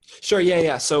 Sure. Yeah.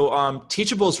 Yeah. So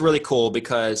Teachable is really cool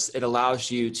because it allows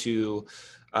you to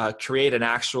create an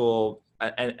actual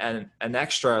an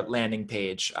extra landing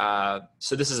page.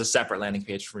 So this is a separate landing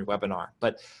page from your webinar,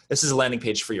 but this is a landing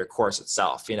page for your course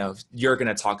itself. You know, you're going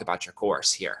to talk about your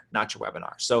course here, not your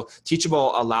webinar. So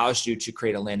Teachable allows you to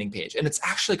create a landing page, and it's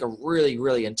actually like a really,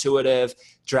 really intuitive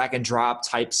drag and drop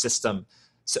type system.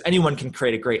 So anyone can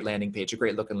create a great landing page, a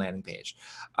great looking landing page.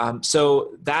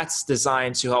 So that's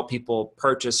designed to help people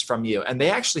purchase from you. And they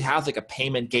actually have like a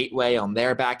payment gateway on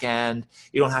their back end.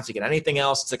 You don't have to get anything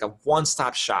else. It's like a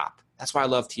one-stop shop. That's why I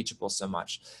love Teachable so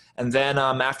much. And then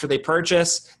after they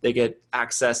purchase, they get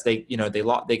access. They get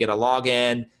a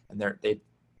login, and they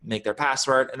make their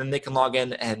password, and then they can log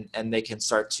in and they can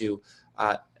start to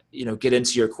get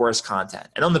into your course content.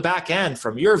 And on the back end,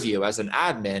 from your view as an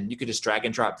admin, you could just drag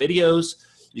and drop videos.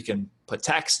 You can put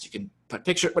text, you can put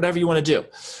picture, whatever you want to do.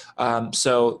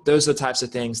 So those are the types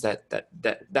of things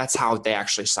that's how they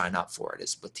actually sign up for it,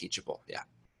 is with Teachable. Yeah.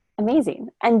 Amazing.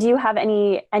 And do you have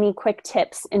any quick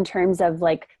tips in terms of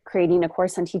like creating a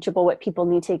course on Teachable, what people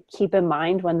need to keep in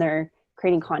mind when they're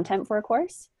creating content for a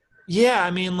course? Yeah.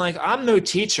 I mean, like, I'm no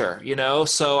teacher,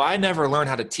 so I never learned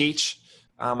how to teach.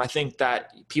 I think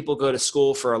that people go to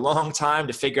school for a long time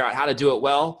to figure out how to do it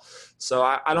well. So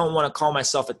I don't want to call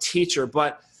myself a teacher,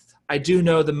 but I do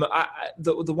know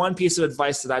the one piece of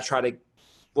advice that I try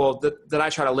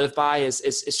to live by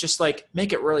is just like,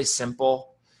 make it really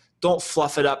simple. Don't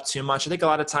fluff it up too much. I think a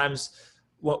lot of times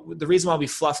the reason why we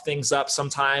fluff things up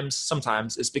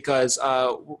sometimes is because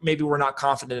maybe we're not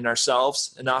confident in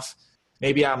ourselves enough.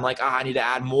 Maybe I'm like, I need to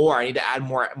add more. I need to add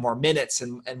more minutes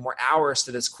and more hours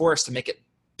to this course to make it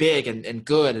big and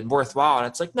good and worthwhile. And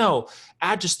it's like, no,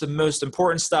 add just the most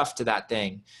important stuff to that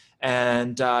thing.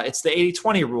 And it's the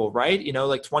 80-20 rule, right?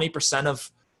 Like 20%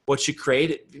 of what you create,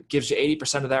 it gives you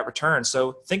 80% of that return.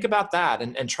 So think about that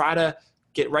and try to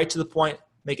get right to the point,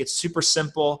 make it super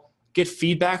simple, get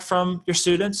feedback from your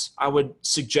students. I would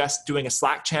suggest doing a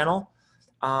Slack channel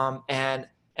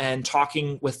and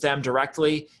talking with them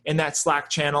directly in that Slack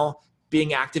channel,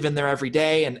 being active in there every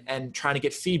day and trying to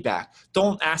get feedback.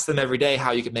 Don't ask them every day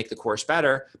how you can make the course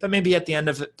better, but maybe at the end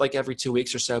of it, like every 2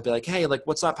 weeks or so, be like, hey, like,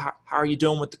 what's up? How are you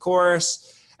doing with the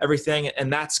course? Everything.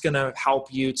 And that's going to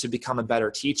help you to become a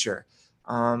better teacher.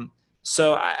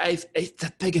 So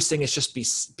the biggest thing is just be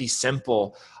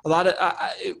simple. A lot of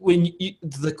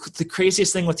the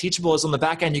craziest thing with Teachable is on the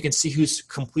back end, you can see who's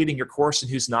completing your course and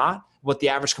who's not, what the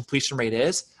average completion rate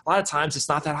is. A lot of times it's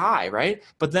not that high, right?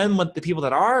 But then when the people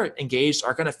that are engaged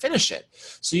are going to finish it.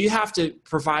 So you have to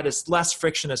provide as less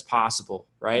friction as possible,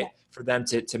 right? Yeah. For them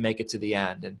to make it to the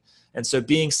end. And so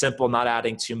being simple, not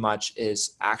adding too much,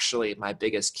 is actually my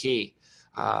biggest key.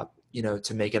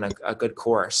 To making a good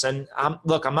course. And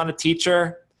look, I'm not a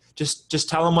teacher. Just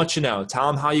tell them what you know. Tell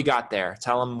them how you got there.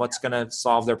 Tell them what's going to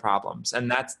solve their problems. And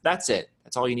that's it.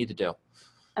 That's all you need to do.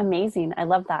 Amazing. I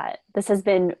love that. This has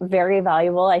been very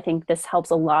valuable. I think this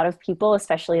helps a lot of people,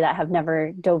 especially that have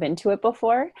never dove into it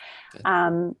before.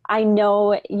 I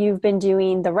know you've been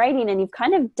doing the writing and you've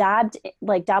kind of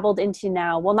dabbled into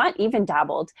now, well, not even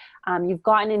dabbled. You've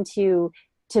gotten into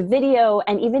video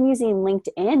and even using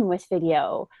LinkedIn with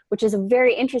video, which is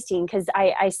very interesting because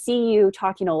I see you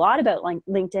talking a lot about like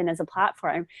LinkedIn as a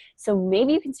platform. So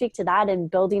maybe you can speak to that and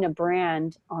building a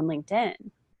brand on LinkedIn.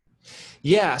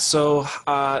 Yeah. So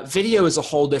video is a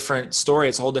whole different story.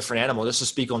 It's a whole different animal. Just to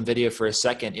speak on video for a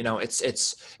second,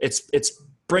 it's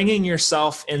bringing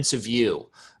yourself into view.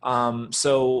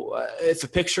 So if a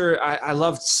picture, I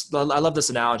love this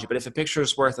analogy, but if a picture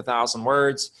is worth 1,000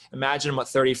 words, imagine what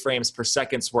 30 frames per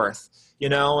second's worth,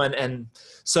 and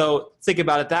so think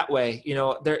about it that way.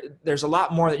 There's a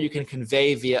lot more that you can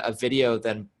convey via a video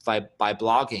than by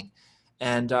blogging.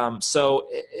 And so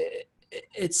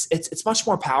it's much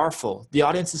more powerful. The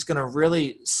audience is going to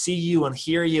really see you and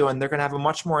hear you, and they're going to have a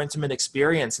much more intimate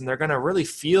experience, and they're going to really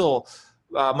feel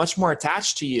much more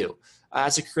attached to you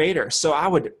as a creator. So I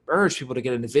would urge people to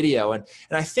get into video. And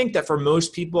I think that for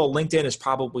most people, LinkedIn is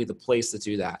probably the place to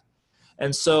do that.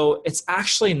 And so it's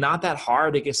actually not that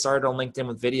hard to get started on LinkedIn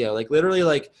with video. Like literally,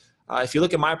 if you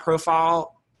look at my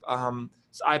profile,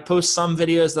 I post some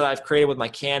videos that I've created with my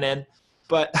Canon,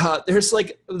 but there's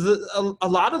like a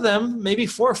lot of them, maybe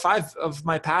 4 or 5 of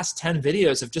my past 10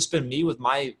 videos have just been me with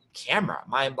my camera,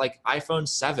 my like iPhone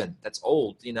 7 that's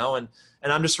old, you know, and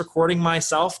I'm just recording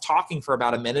myself talking for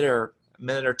about a minute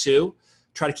or two,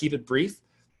 try to keep it brief.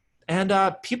 And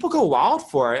people go wild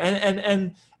for it.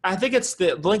 And I think it's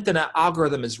the LinkedIn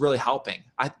algorithm is really helping.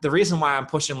 The reason why I'm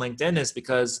pushing LinkedIn is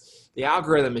because the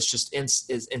algorithm is just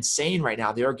is insane right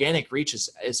now. The organic reach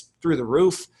is through the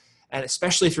roof, and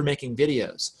especially if you're making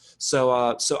videos. So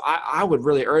I would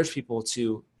really urge people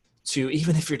to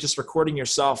even if you're just recording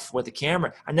yourself with a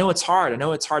camera. I know it's hard. I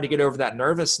know it's hard to get over that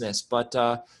nervousness, but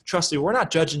trust me, we're not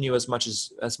judging you as much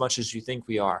as you think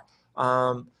we are.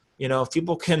 You know, if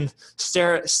people can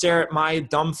stare at my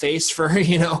dumb face for,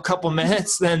 you know, a couple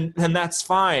minutes, then that's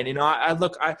fine. You know, I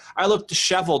look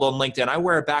disheveled on LinkedIn. I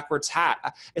wear a backwards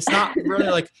hat. It's not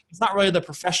really the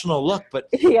professional look, but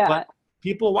Yeah. but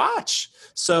people watch.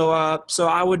 So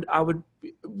I would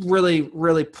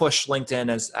really push LinkedIn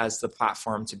as the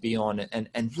platform to be on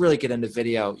and really get into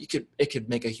video. It could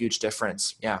make a huge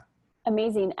difference. Yeah.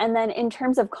 Amazing. And then in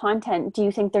terms of content, do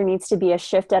you think there needs to be a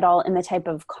shift at all in the type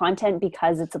of content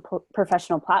because it's a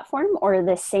professional platform, or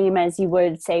the same as you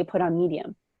would say put on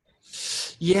Medium?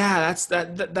 Yeah,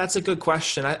 that's a good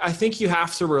question. I think you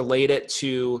have to relate it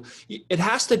to, it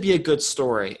has to be a good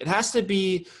story. It has to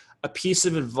be a piece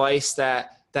of advice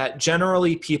that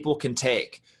generally people can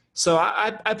take. So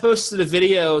I posted a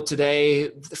video today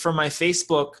from my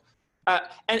Facebook.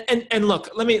 And look,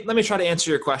 let me try to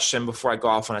answer your question before I go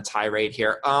off on a tirade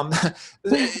here.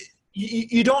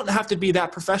 You don't have to be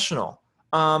that professional.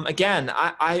 Again,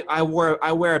 I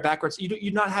wear a backwards. You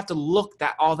do not have to look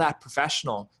all that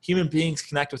professional. Human beings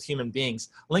connect with human beings.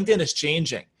 LinkedIn is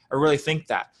changing. I really think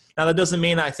that. Now that doesn't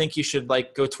mean I think you should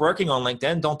like go twerking on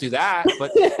LinkedIn. Don't do that.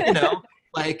 But you know,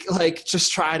 like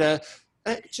just try to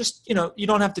you know, you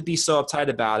don't have to be so uptight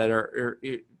about it or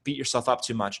beat yourself up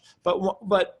too much.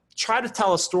 But try to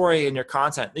tell a story in your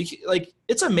content. Like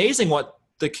it's amazing what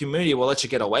the community will let you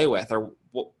get away with, or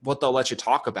what they'll let you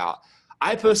talk about.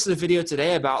 I posted a video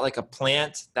today about like a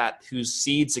plant whose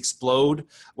seeds explode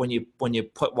when you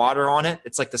put water on it.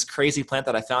 It's like this crazy plant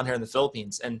that I found here in the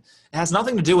Philippines, and it has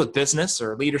nothing to do with business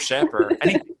or leadership or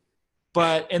anything.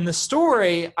 But in the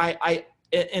story,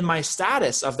 in my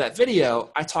status of that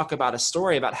video, I talk about a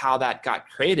story about how that got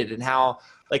created and how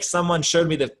like someone showed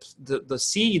me the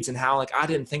seeds and how like I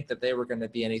didn't think that they were going to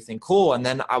be anything cool, and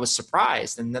then I was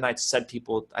surprised. And then I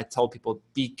told people,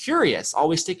 be curious,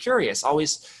 always stay curious,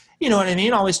 always, you know what I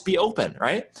mean, always be open,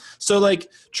 right? So like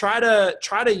try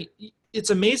to. It's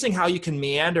amazing how you can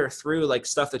meander through like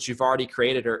stuff that you've already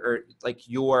created or like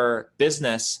your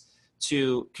business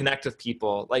to connect with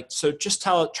people. Like so, just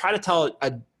try to tell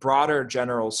a broader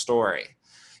general story.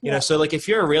 You know, so like if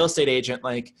you're a real estate agent,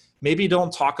 like maybe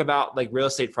don't talk about like real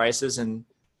estate prices in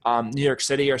New York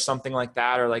City or something like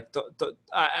that, or like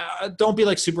don't be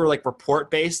like super like report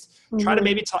based. Mm-hmm. Try to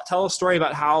maybe tell a story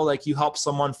about how like you helped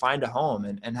someone find a home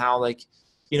and how like,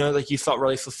 you know, like you felt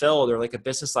really fulfilled, or like a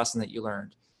business lesson that you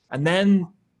learned. And then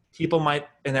people might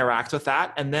interact with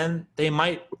that, and then they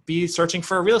might be searching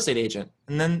for a real estate agent,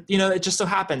 and then, you know, it just so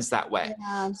happens that way.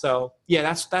 Yeah. So yeah,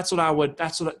 that's what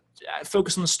I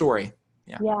focus on the story.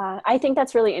 Yeah, I think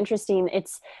that's really interesting.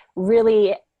 It's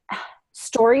really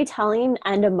storytelling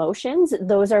and emotions.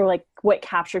 Those are like what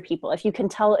capture people. If you can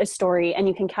tell a story and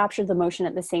you can capture the emotion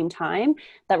at the same time,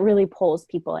 that really pulls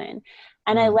people in.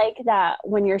 And I like that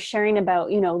when you're sharing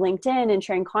about, you know, LinkedIn and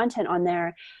sharing content on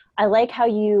there, I like how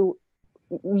you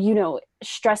know,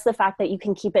 stress the fact that you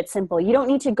can keep it simple. You don't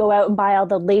need to go out and buy all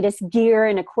the latest gear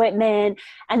and equipment,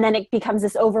 and then it becomes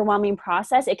this overwhelming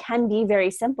process. It can be very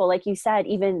simple. Like you said,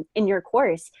 even in your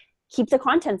course, keep the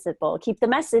content simple, keep the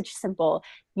message simple,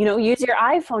 you know, use your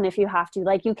iPhone if you have to.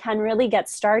 Like you can really get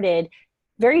started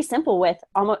very simple with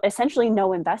almost essentially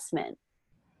no investment.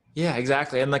 Yeah,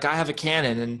 exactly. And like I have a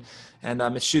Canon and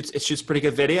it shoots pretty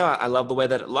good video. I love the way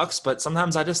that it looks, but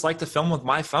sometimes I just like to film with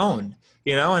my phone,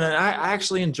 you know, and I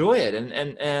actually enjoy it.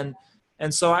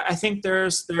 And so I think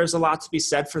there's a lot to be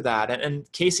said for that.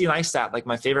 And Casey Neistat, like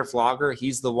my favorite vlogger,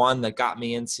 he's the one that got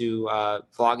me into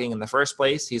vlogging in the first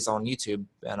place. He's on YouTube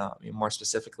and more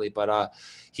specifically, but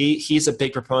he's a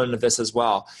big proponent of this as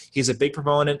well. He's a big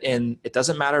proponent in, it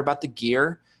doesn't matter about the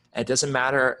gear. It doesn't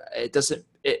matter.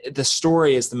 The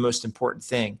story is the most important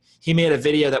thing. He made a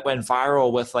video that went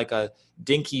viral with like a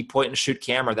dinky point and shoot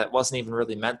camera that wasn't even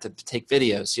really meant to take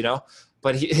videos, you know,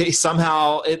 but he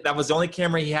somehow, that was the only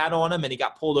camera he had on him, and he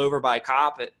got pulled over by a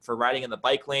cop for riding in the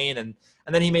bike lane. And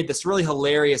then he made this really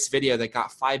hilarious video that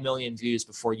got 5 million views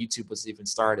before YouTube was even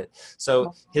started.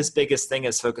 So his biggest thing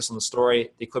is focus on the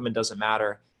story. The equipment doesn't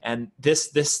matter. And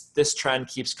this trend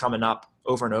keeps coming up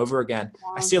over and over again.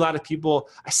 Wow. I see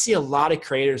a lot of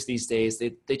creators these days,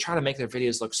 they try to make their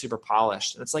videos look super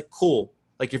polished. And it's like, cool.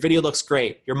 Like, your video looks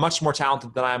great. You're much more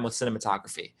talented than I am with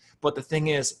cinematography. But the thing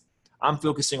is, I'm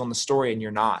focusing on the story and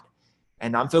you're not.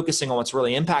 And I'm focusing on what's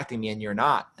really impacting me and you're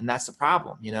not. And that's the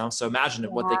problem, you know? So imagine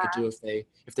what they could do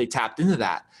if they tapped into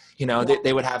that, you know,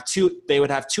 they would have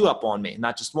two up on me,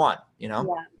 not just one, you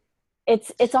know? Yeah.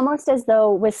 It's almost as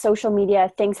though with social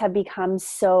media, things have become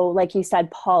so, like you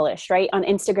said, polished, right? On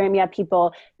Instagram,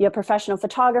 you have professional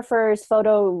photographers,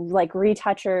 photo like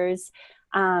retouchers.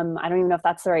 I don't even know if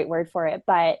that's the right word for it,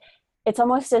 but it's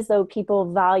almost as though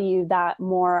people value that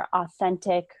more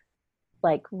authentic,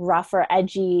 like rough or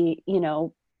edgy, you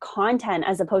know, content,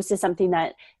 as opposed to something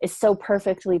that is so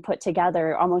perfectly put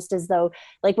together, almost as though,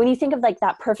 like, when you think of like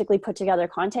that perfectly put together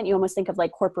content, you almost think of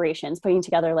like corporations putting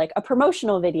together like a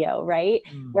promotional video, right?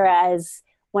 Whereas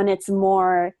when it's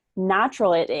more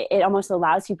natural, it almost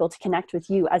allows people to connect with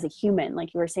you as a human,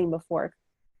 like you were saying before.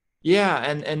 Yeah.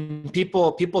 And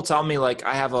people tell me like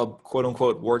I have a quote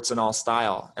unquote warts and all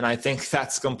style. And I think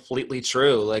that's completely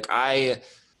true. Like,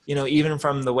 you know, even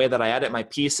from the way that I edit my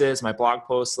pieces, my blog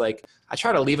posts, like, I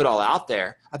try to leave it all out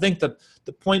there. I think the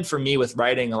point for me with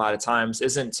writing a lot of times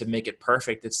isn't to make it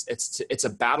perfect. It's a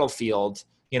battlefield,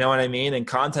 you know what I mean? And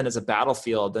content is a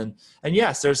battlefield. And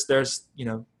yes, there's, you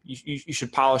know, you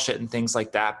should polish it and things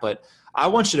like that. But I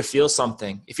want you to feel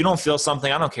something. If you don't feel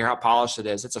something, I don't care how polished it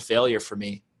is. It's a failure for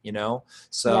me, you know?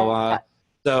 So,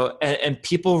 and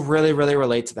people really, really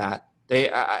relate to that.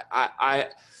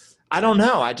 I don't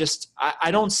know.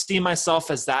 I don't see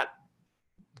myself as that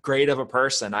great of a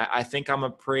person. I think I'm a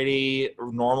pretty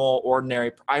normal,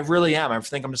 ordinary. I really am. I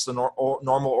think I'm just a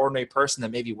normal, ordinary person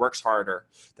that maybe works harder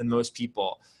than most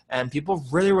people. And people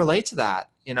really relate to that.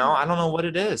 You know, I don't know what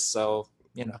it is. So,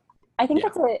 you know. I think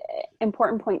that's an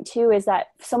important point too, is that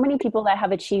so many people that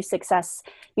have achieved success,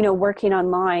 you know, working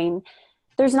online,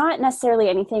 there's not necessarily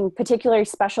anything particularly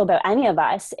special about any of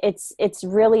us. It's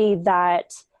really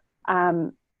that,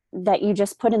 that you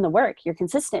just put in the work, you're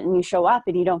consistent and you show up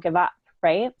and you don't give up,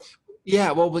 right?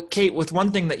 Yeah. Well, with Kate, with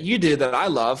one thing that you do that I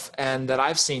love and that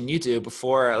I've seen you do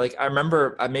before, like I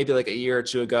remember maybe like a year or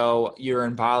two ago, you were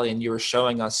in Bali and you were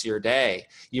showing us your day.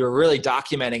 You were really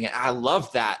documenting it. I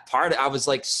loved that part. I was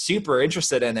like super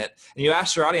interested in it. And you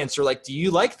asked your audience, you're like, do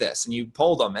you like this? And you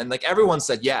polled them and like everyone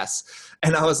said yes.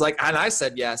 And I was like, and I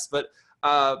said yes, but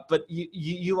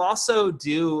you also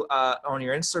do on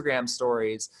your Instagram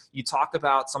stories, you talk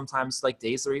about sometimes like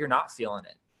days where you're not feeling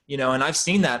it, you know, and I've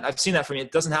seen that from you.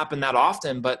 It doesn't happen that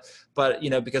often, but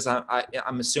you know, because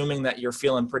I'm assuming that you're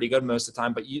feeling pretty good most of the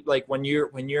time, but you like when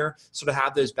you're sort of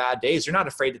have those bad days, you're not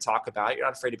afraid to talk about it. You're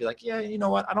not afraid to be like, yeah, you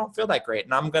know what? I don't feel that great.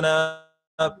 And I'm going to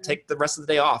take the rest of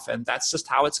the day off. And that's just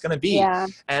how it's going to be. Yeah.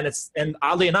 And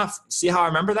oddly enough, see how I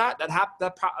remember that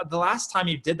the last time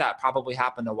you did that probably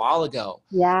happened a while ago.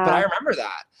 Yeah. But I remember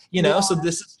that, you know, so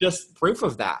this is just proof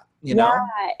of that, you know?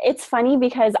 It's funny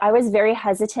because I was very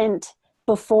hesitant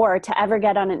before to ever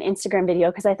get on an Instagram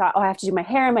video because I thought, I have to do my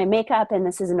hair and my makeup and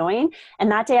this is annoying. And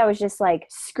that day I was just like,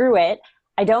 screw it.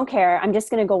 I don't care. I'm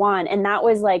just going to go on. And that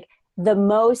was like the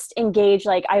most engaged.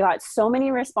 Like I got so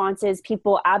many responses.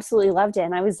 People absolutely loved it.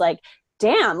 And I was like,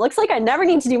 damn, looks like I never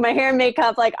need to do my hair and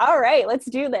makeup. Like, all right, let's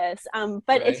do this.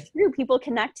 But It's true. People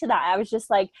connect to that. I was just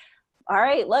like, all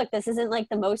right, look, this isn't like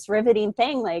the most riveting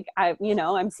thing. Like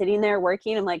I'm sitting there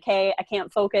working. I'm like, hey, I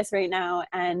can't focus right now.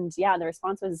 And yeah, the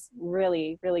response was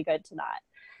really, really good to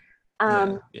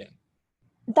that.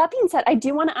 That being said, I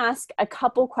do want to ask a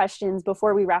couple questions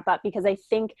before we wrap up, because I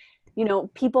think, you know,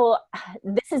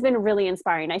 this has been really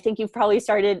inspiring. I think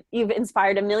you've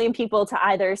inspired a million people to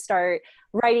either start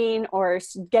writing or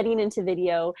getting into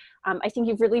video. I think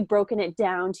you've really broken it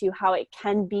down to how it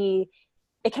can be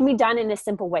done in a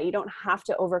simple way. You don't have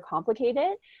to overcomplicate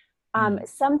it.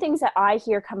 Some things that I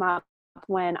hear come up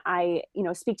when I, you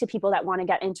know, speak to people that want to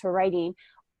get into writing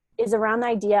is around the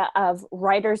idea of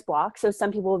writer's block. So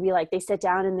some people will be like, they sit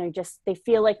down and they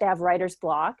feel like they have writer's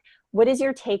block. What is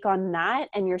your take on that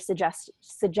and your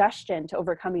suggestion to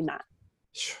overcoming that?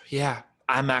 Yeah,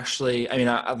 I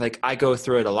go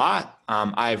through it a lot.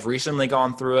 I've recently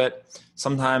gone through it.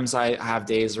 Sometimes I have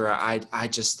days where I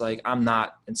just like, I'm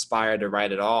not inspired to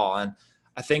write at all. And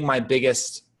I think my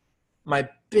biggest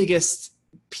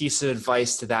piece of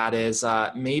advice to that is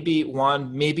maybe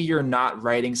you're not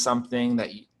writing something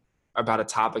about a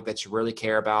topic that you really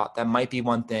care about. That might be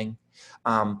one thing.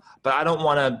 But I don't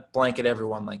want to blanket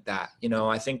everyone like that. You know,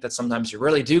 I think that sometimes you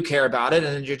really do care about it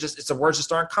and the words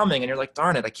just aren't coming and you're like,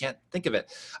 darn it, I can't think of it.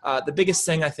 The biggest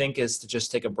thing I think is to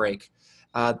just take a break.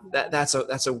 That's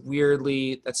a weird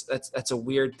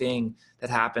thing that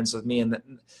happens with me,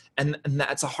 and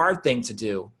that's a hard thing to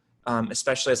do.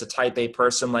 Especially as a type A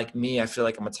person like me. I feel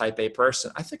like I'm a type A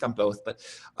person. I think I'm both, but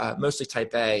mostly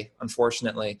type A,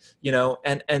 unfortunately,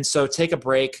 and so take a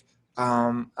break,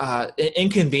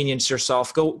 inconvenience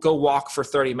yourself, go walk for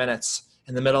 30 minutes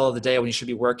in the middle of the day when you should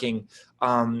be working,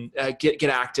 get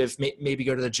active, maybe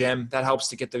go to the gym. That helps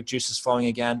to get the juices flowing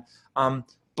again.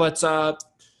 But that's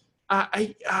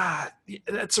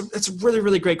a really,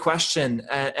 really great question.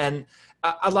 And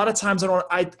a lot of times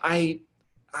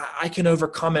I can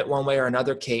overcome it one way or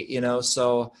another, Kate,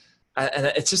 so, and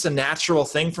it's just a natural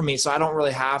thing for me. So I don't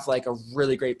really have like a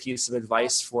really great piece of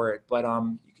advice for it, but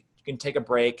you can take a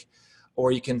break,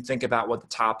 or you can think about what the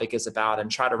topic is about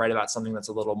and try to write about something that's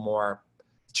a little more,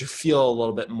 that you feel a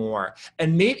little bit more.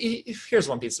 And maybe, here's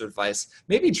one piece of advice,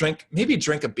 maybe drink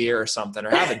a beer or something, or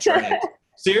have a drink.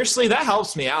 Seriously, that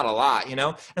helps me out a lot,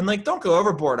 and like, don't go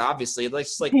overboard, obviously, like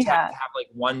just like have like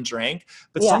one drink,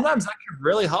 but sometimes that can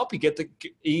really help you get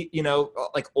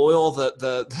like oil the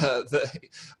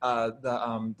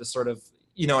sort of,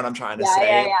 what I'm trying to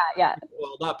say.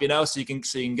 Oiled up, so you can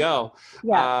go,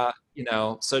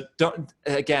 so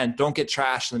don't get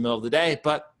trashed in the middle of the day,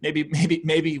 but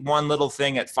maybe one little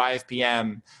thing at 5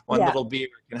 p.m., one little beer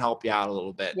can help you out a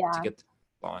little bit to get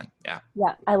going. Yeah.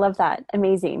 I love that.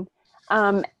 Amazing.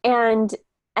 And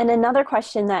another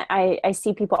question that I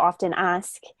see people often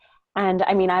ask, and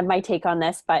I mean, I have my take on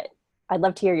this, but I'd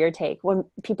love to hear your take. When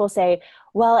people say,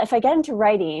 well, if I get into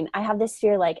writing, I have this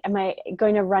fear, like, am I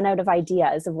going to run out of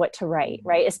ideas of what to write,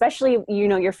 right? Especially,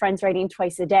 your friend's writing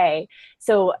twice a day.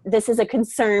 So this is a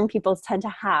concern people tend to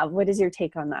have. What is your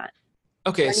take on that?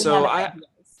 Okay. So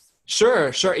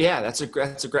sure. Yeah, that's a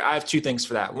great, I have two things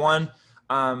for that. One,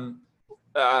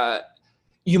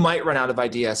 you might run out of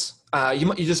ideas.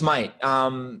 You just might.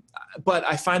 But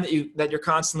I find that you're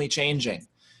constantly changing.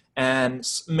 And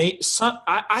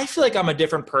I feel like I'm a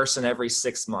different person every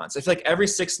 6 months. I feel like every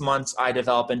 6 months I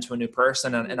develop into a new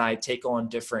person, and I take on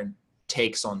different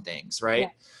takes on things, right? Yeah.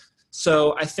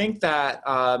 So I think that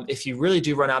if you really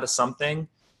do run out of something,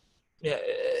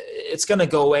 it's going to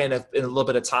go away in a little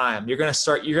bit of time. You're going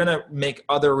to make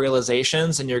other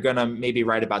realizations, and you're going to maybe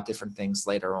write about different things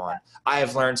later on. I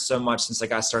have learned so much since I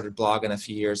got started blogging a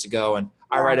few years ago, and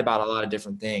I write about a lot of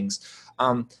different things.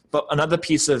 But another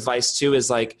piece of advice too is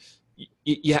like,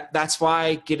 that's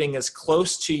why getting as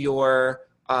close to your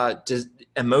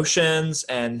emotions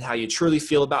and how you truly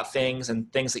feel about things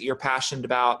and things that you're passionate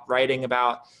about writing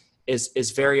about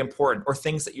is very important, or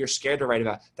things that you're scared to write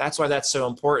about. That's why that's so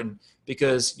important,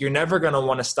 because you're never going to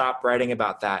want to stop writing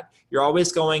about that. You're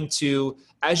always going to,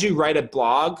 as you write a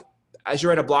blog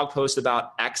post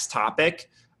about X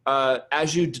topic,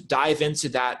 as you dive into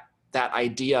that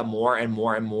idea more and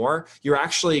more and more, you're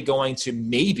actually going to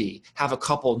maybe have a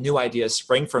couple new ideas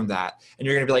spring from that. And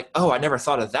you're going to be like, oh, I never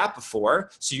thought of that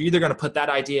before. So you're either going to put that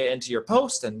idea into your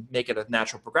post and make it a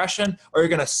natural progression, or you're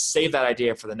going to save that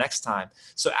idea for the next time.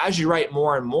 So as you write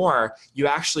more and more, you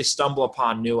actually stumble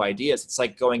upon new ideas. It's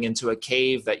like going into a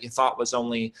cave that you thought was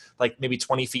only like maybe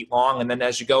 20 feet long. And then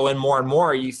as you go in more and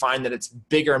more, you find that it's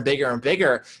bigger and bigger and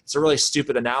bigger. It's a really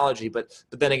stupid analogy, but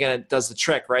then again, it does the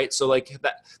trick, right? So like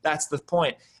that's the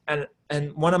point. And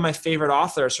one of my favorite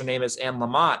authors, her name is Anne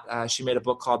Lamott. She made a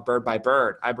book called Bird by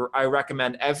Bird. I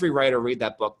recommend every writer read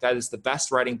that book. That is the best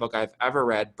writing book I've ever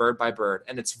read, Bird by Bird.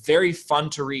 And it's very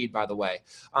fun to read, by the way.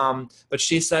 But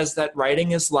she says that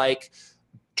writing is like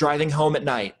driving home at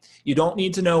night. You don't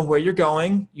need to know where you're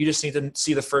going. You just need to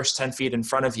see the first 10 feet in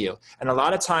front of you. And a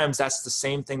lot of times that's the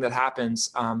same thing that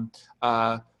happens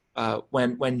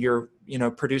when you're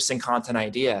producing content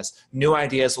ideas. New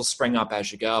ideas will spring up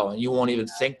as you go, and you won't even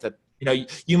think that,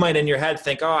 you might in your head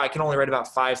think, oh, I can only write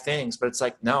about 5 things, but it's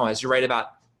like, no, as you write about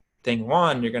thing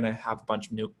 1, you're going to have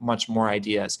much more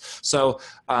ideas. So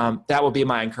that will be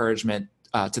my encouragement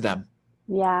to them.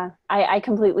 Yeah, I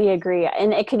completely agree.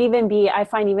 And it could even be, I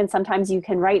find even sometimes you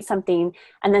can write something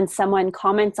and then someone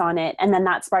comments on it, and then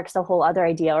that sparks a whole other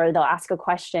idea, or they'll ask a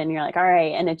question. You're like, all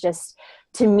right. And it just,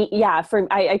 to me,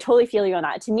 I totally feel you on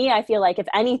that. To me, I feel like if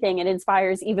anything, it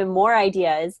inspires even more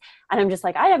ideas. And I'm just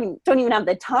like, don't even have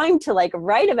the time to like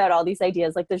write about all these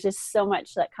ideas. Like there's just so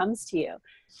much that comes to you.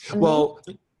 Well,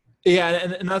 yeah.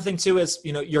 And another thing too is,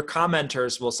 your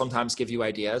commenters will sometimes give you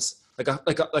ideas.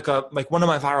 Like one of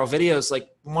my viral videos,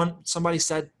 like somebody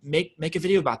said, make a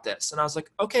video about this. And I was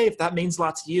like, okay, if that means a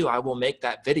lot to you, I will make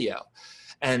that video.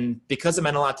 And because it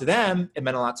meant a lot to them, it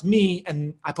meant a lot to me,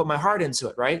 and I put my heart into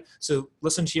it, right? So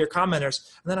listen to your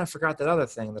commenters. And then I forgot that other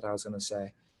thing that I was going to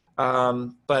say.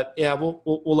 But yeah,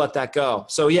 we'll let that go.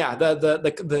 So yeah,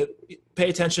 the pay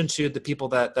attention to the people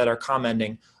that are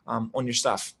commenting on your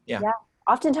stuff. Yeah. Yeah.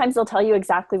 Oftentimes they'll tell you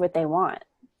exactly what they want,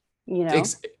 you know?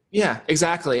 Yeah,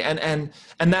 exactly. And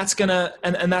that's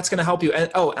that's gonna help you.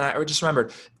 And I just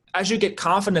remembered, as you get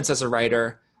confidence as a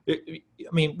writer, I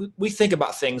mean, we think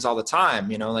about things all the time,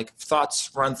 like thoughts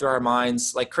run through our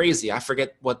minds like crazy. I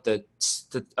forget what the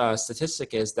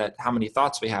statistic is, that how many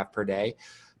thoughts we have per day.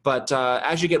 But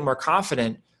as you get more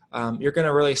confident, you're going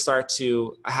to really start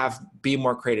to be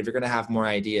more creative. You're going to have more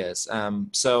ideas.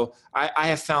 So I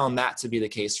have found that to be the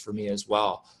case for me as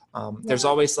well. There's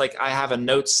always I have a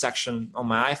notes section on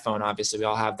my iPhone. Obviously we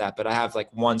all have that, but I have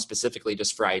one specifically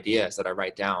just for ideas that I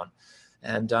write down.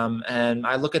 And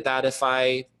I look at that if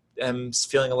I am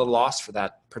feeling a little lost for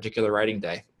that particular writing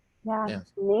day. Yeah.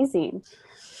 Amazing.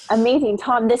 Amazing,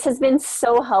 Tom. This has been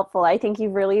so helpful. I think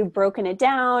you've really broken it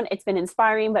down. It's been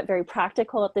inspiring, but very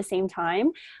practical at the same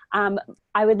time.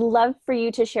 I would love for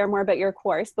you to share more about your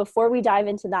course. Before we dive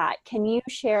into that, can you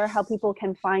share how people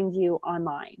can find you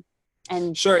online?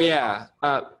 And sure, yeah.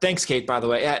 Thanks, Kate, by the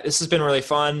way. Yeah, this has been really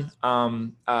fun.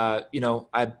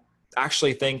 I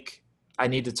actually think I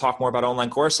need to talk more about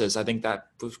online courses. I think that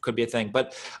could be a thing.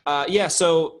 But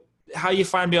so how you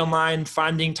find me online,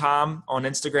 Finding Tom on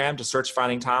Instagram. Just search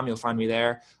Finding Tom. You'll find me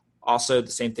there. Also, the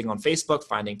same thing on Facebook,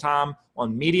 Finding Tom.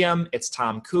 On Medium, it's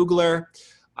Tom Kuegler.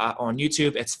 On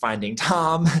YouTube, it's Finding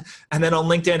Tom. And then on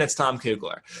LinkedIn, it's Tom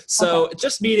Kuegler. So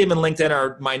just Medium and LinkedIn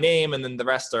are my name, and then the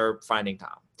rest are Finding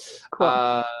Tom.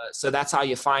 Cool. So that's how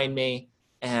you find me.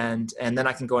 And then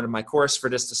I can go into my course for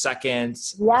just a second.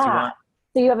 Yeah. If you want.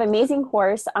 So you have an amazing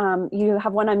course. You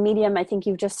have one on Medium. I think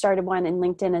you've just started one in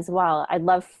LinkedIn as well. I'd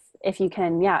love if you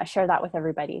can, share that with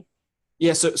everybody.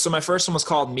 Yeah. So my first one was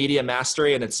called Media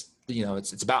Mastery, and it's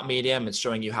about Medium. It's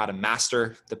showing you how to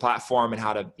master the platform and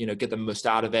how to, get the most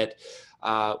out of it.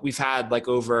 We've had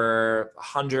over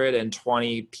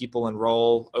 120 people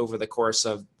enroll over the course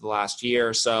of the last year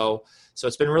or so. So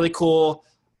it's been really cool.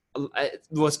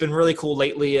 What's been really cool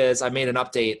lately is I made an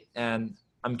update, and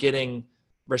I'm getting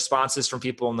responses from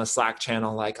people in the Slack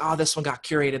channel like, oh, this one got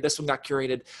curated. This one got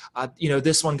curated.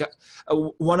 This one got,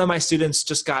 one of my students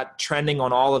just got trending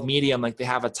on all of Medium. Like they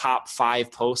have a top 5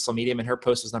 posts on Medium, and her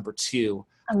post was number 2.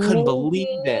 Amazing. I couldn't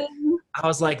believe it. I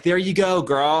was like, there you go,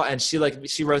 girl. And she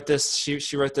wrote this,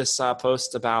 she wrote this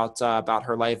post about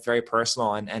her life, very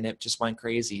personal, and it just went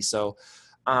crazy. So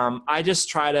I just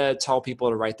try to tell people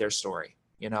to write their story.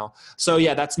 So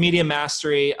yeah, that's Media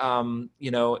Mastery.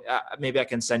 Maybe I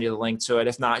can send you the link to it.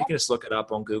 If not, you can just look it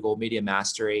up on Google, Media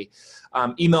Mastery.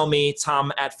 Email me,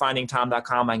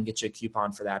 tom@findingtom.com. I can get you a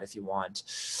coupon for that if you want.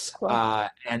 Cool.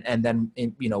 And then,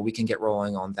 we can get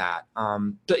rolling on that.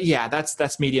 But yeah,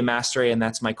 that's Media Mastery, and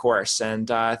that's my course. And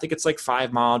I think it's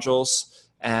 5 modules.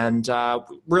 And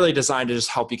really designed to just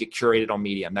help you get curated on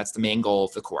Medium. That's the main goal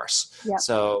of the course. Yep.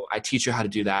 So I teach you how to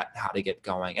do that, how to get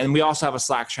going. And we also have a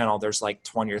Slack channel. There's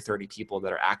 20 or 30 people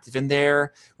that are active in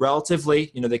there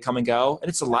relatively. They come and go. And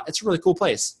it's a really cool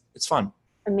place. It's fun.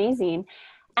 Amazing.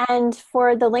 And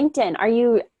for the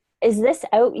LinkedIn, is this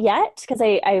out yet? Because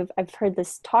I've heard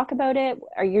this talk about it.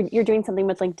 You're doing something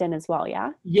with LinkedIn as well,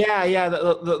 yeah? Yeah.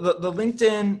 The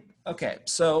LinkedIn. Okay.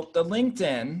 So the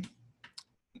LinkedIn,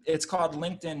 it's called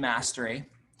LinkedIn Mastery.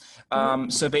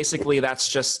 So basically that's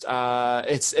just, I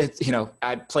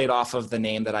played off of the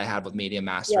name that I had with Media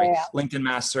Mastery. Yeah. LinkedIn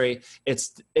Mastery. It's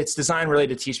designed really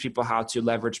to teach people how to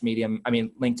leverage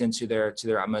LinkedIn to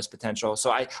their utmost potential.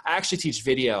 So I actually teach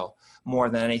video more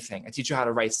than anything. I teach you how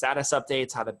to write status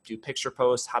updates, how to do picture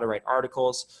posts, how to write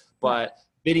articles, but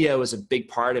video is a big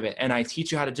part of it. And I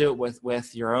teach you how to do it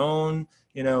with your own,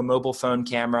 mobile phone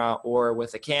camera or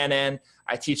with a Canon.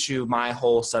 I teach you my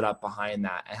whole setup behind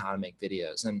that and how to make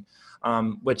videos. And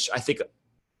which I think,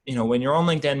 when you're on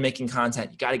LinkedIn making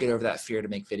content, you got to get over that fear to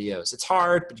make videos. It's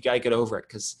hard, but you got to get over it,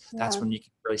 because that's when you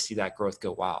can really see that growth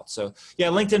go wild. So yeah,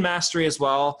 LinkedIn Mastery as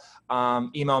well.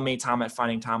 Email me,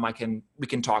 tom@findingtom. We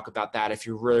can talk about that if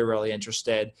you're really, really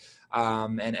interested.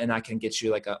 And I can get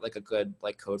you a good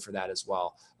code for that as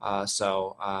well.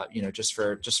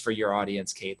 Just for your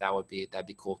audience, Kate, that'd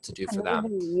be cool to do for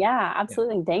them. Yeah,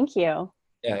 absolutely. Yeah. Thank you.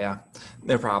 Yeah,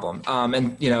 no problem.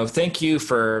 And thank you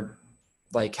for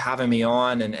having me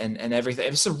on and everything.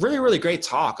 It's a really, really great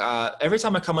talk. Every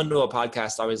time I come into a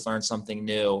podcast, I always learn something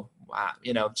new.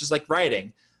 Just like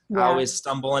writing. Yeah. I always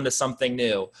stumble into something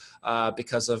new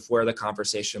because of where the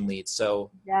conversation leads. So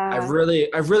I really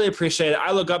appreciate it.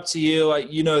 I look up to you.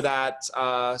 You know that.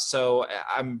 So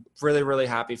I'm really, really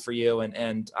happy for you.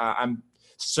 And I'm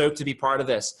stoked to be part of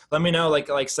this. Let me know,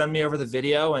 send me over the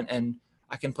video and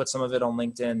I can put some of it on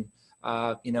LinkedIn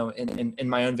in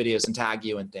my own videos and tag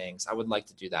you and things. I would like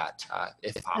to do that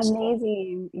if possible.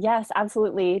 Amazing. Yes,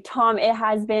 absolutely. Tom, it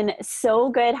has been so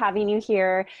good having you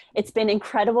here. It's been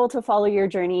incredible to follow your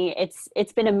journey.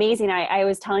 It's been amazing. I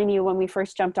was telling you when we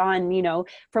first jumped on,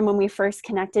 from when we first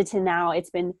connected to now, it's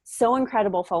been so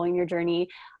incredible following your journey.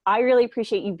 I really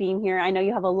appreciate you being here. I know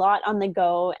you have a lot on the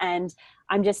go, and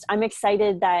I'm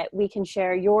excited that we can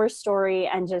share your story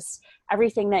and just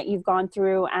everything that you've gone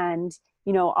through, and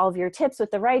all of your tips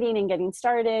with the writing and getting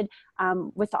started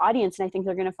with the audience. And I think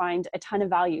they're going to find a ton of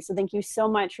value. So thank you so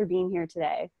much for being here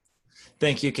today.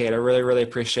 Thank you, Kate. I really, really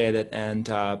appreciate it. And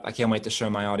I can't wait to show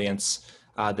my audience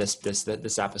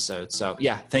this episode. So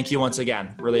yeah, thank you once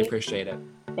again. Really appreciate it.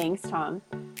 Thanks, Tom.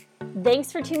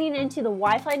 Thanks for tuning into the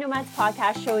Wi-Fi Nomads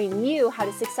podcast, showing you how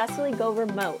to successfully go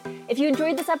remote. If you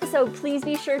enjoyed this episode, please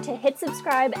be sure to hit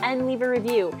subscribe and leave a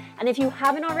review. And if you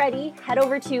haven't already, head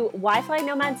over to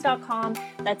wiflynomads.com.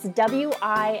 That's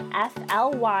WIFLY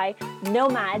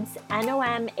nomads,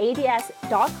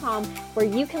 NOMADS.com, where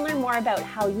you can learn more about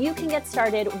how you can get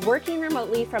started working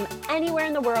remotely from anywhere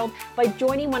in the world by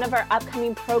joining one of our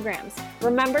upcoming programs.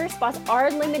 Remember, spots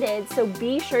are limited, so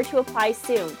be sure to apply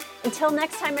soon. Until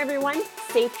next time, everyone,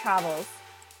 safe travels.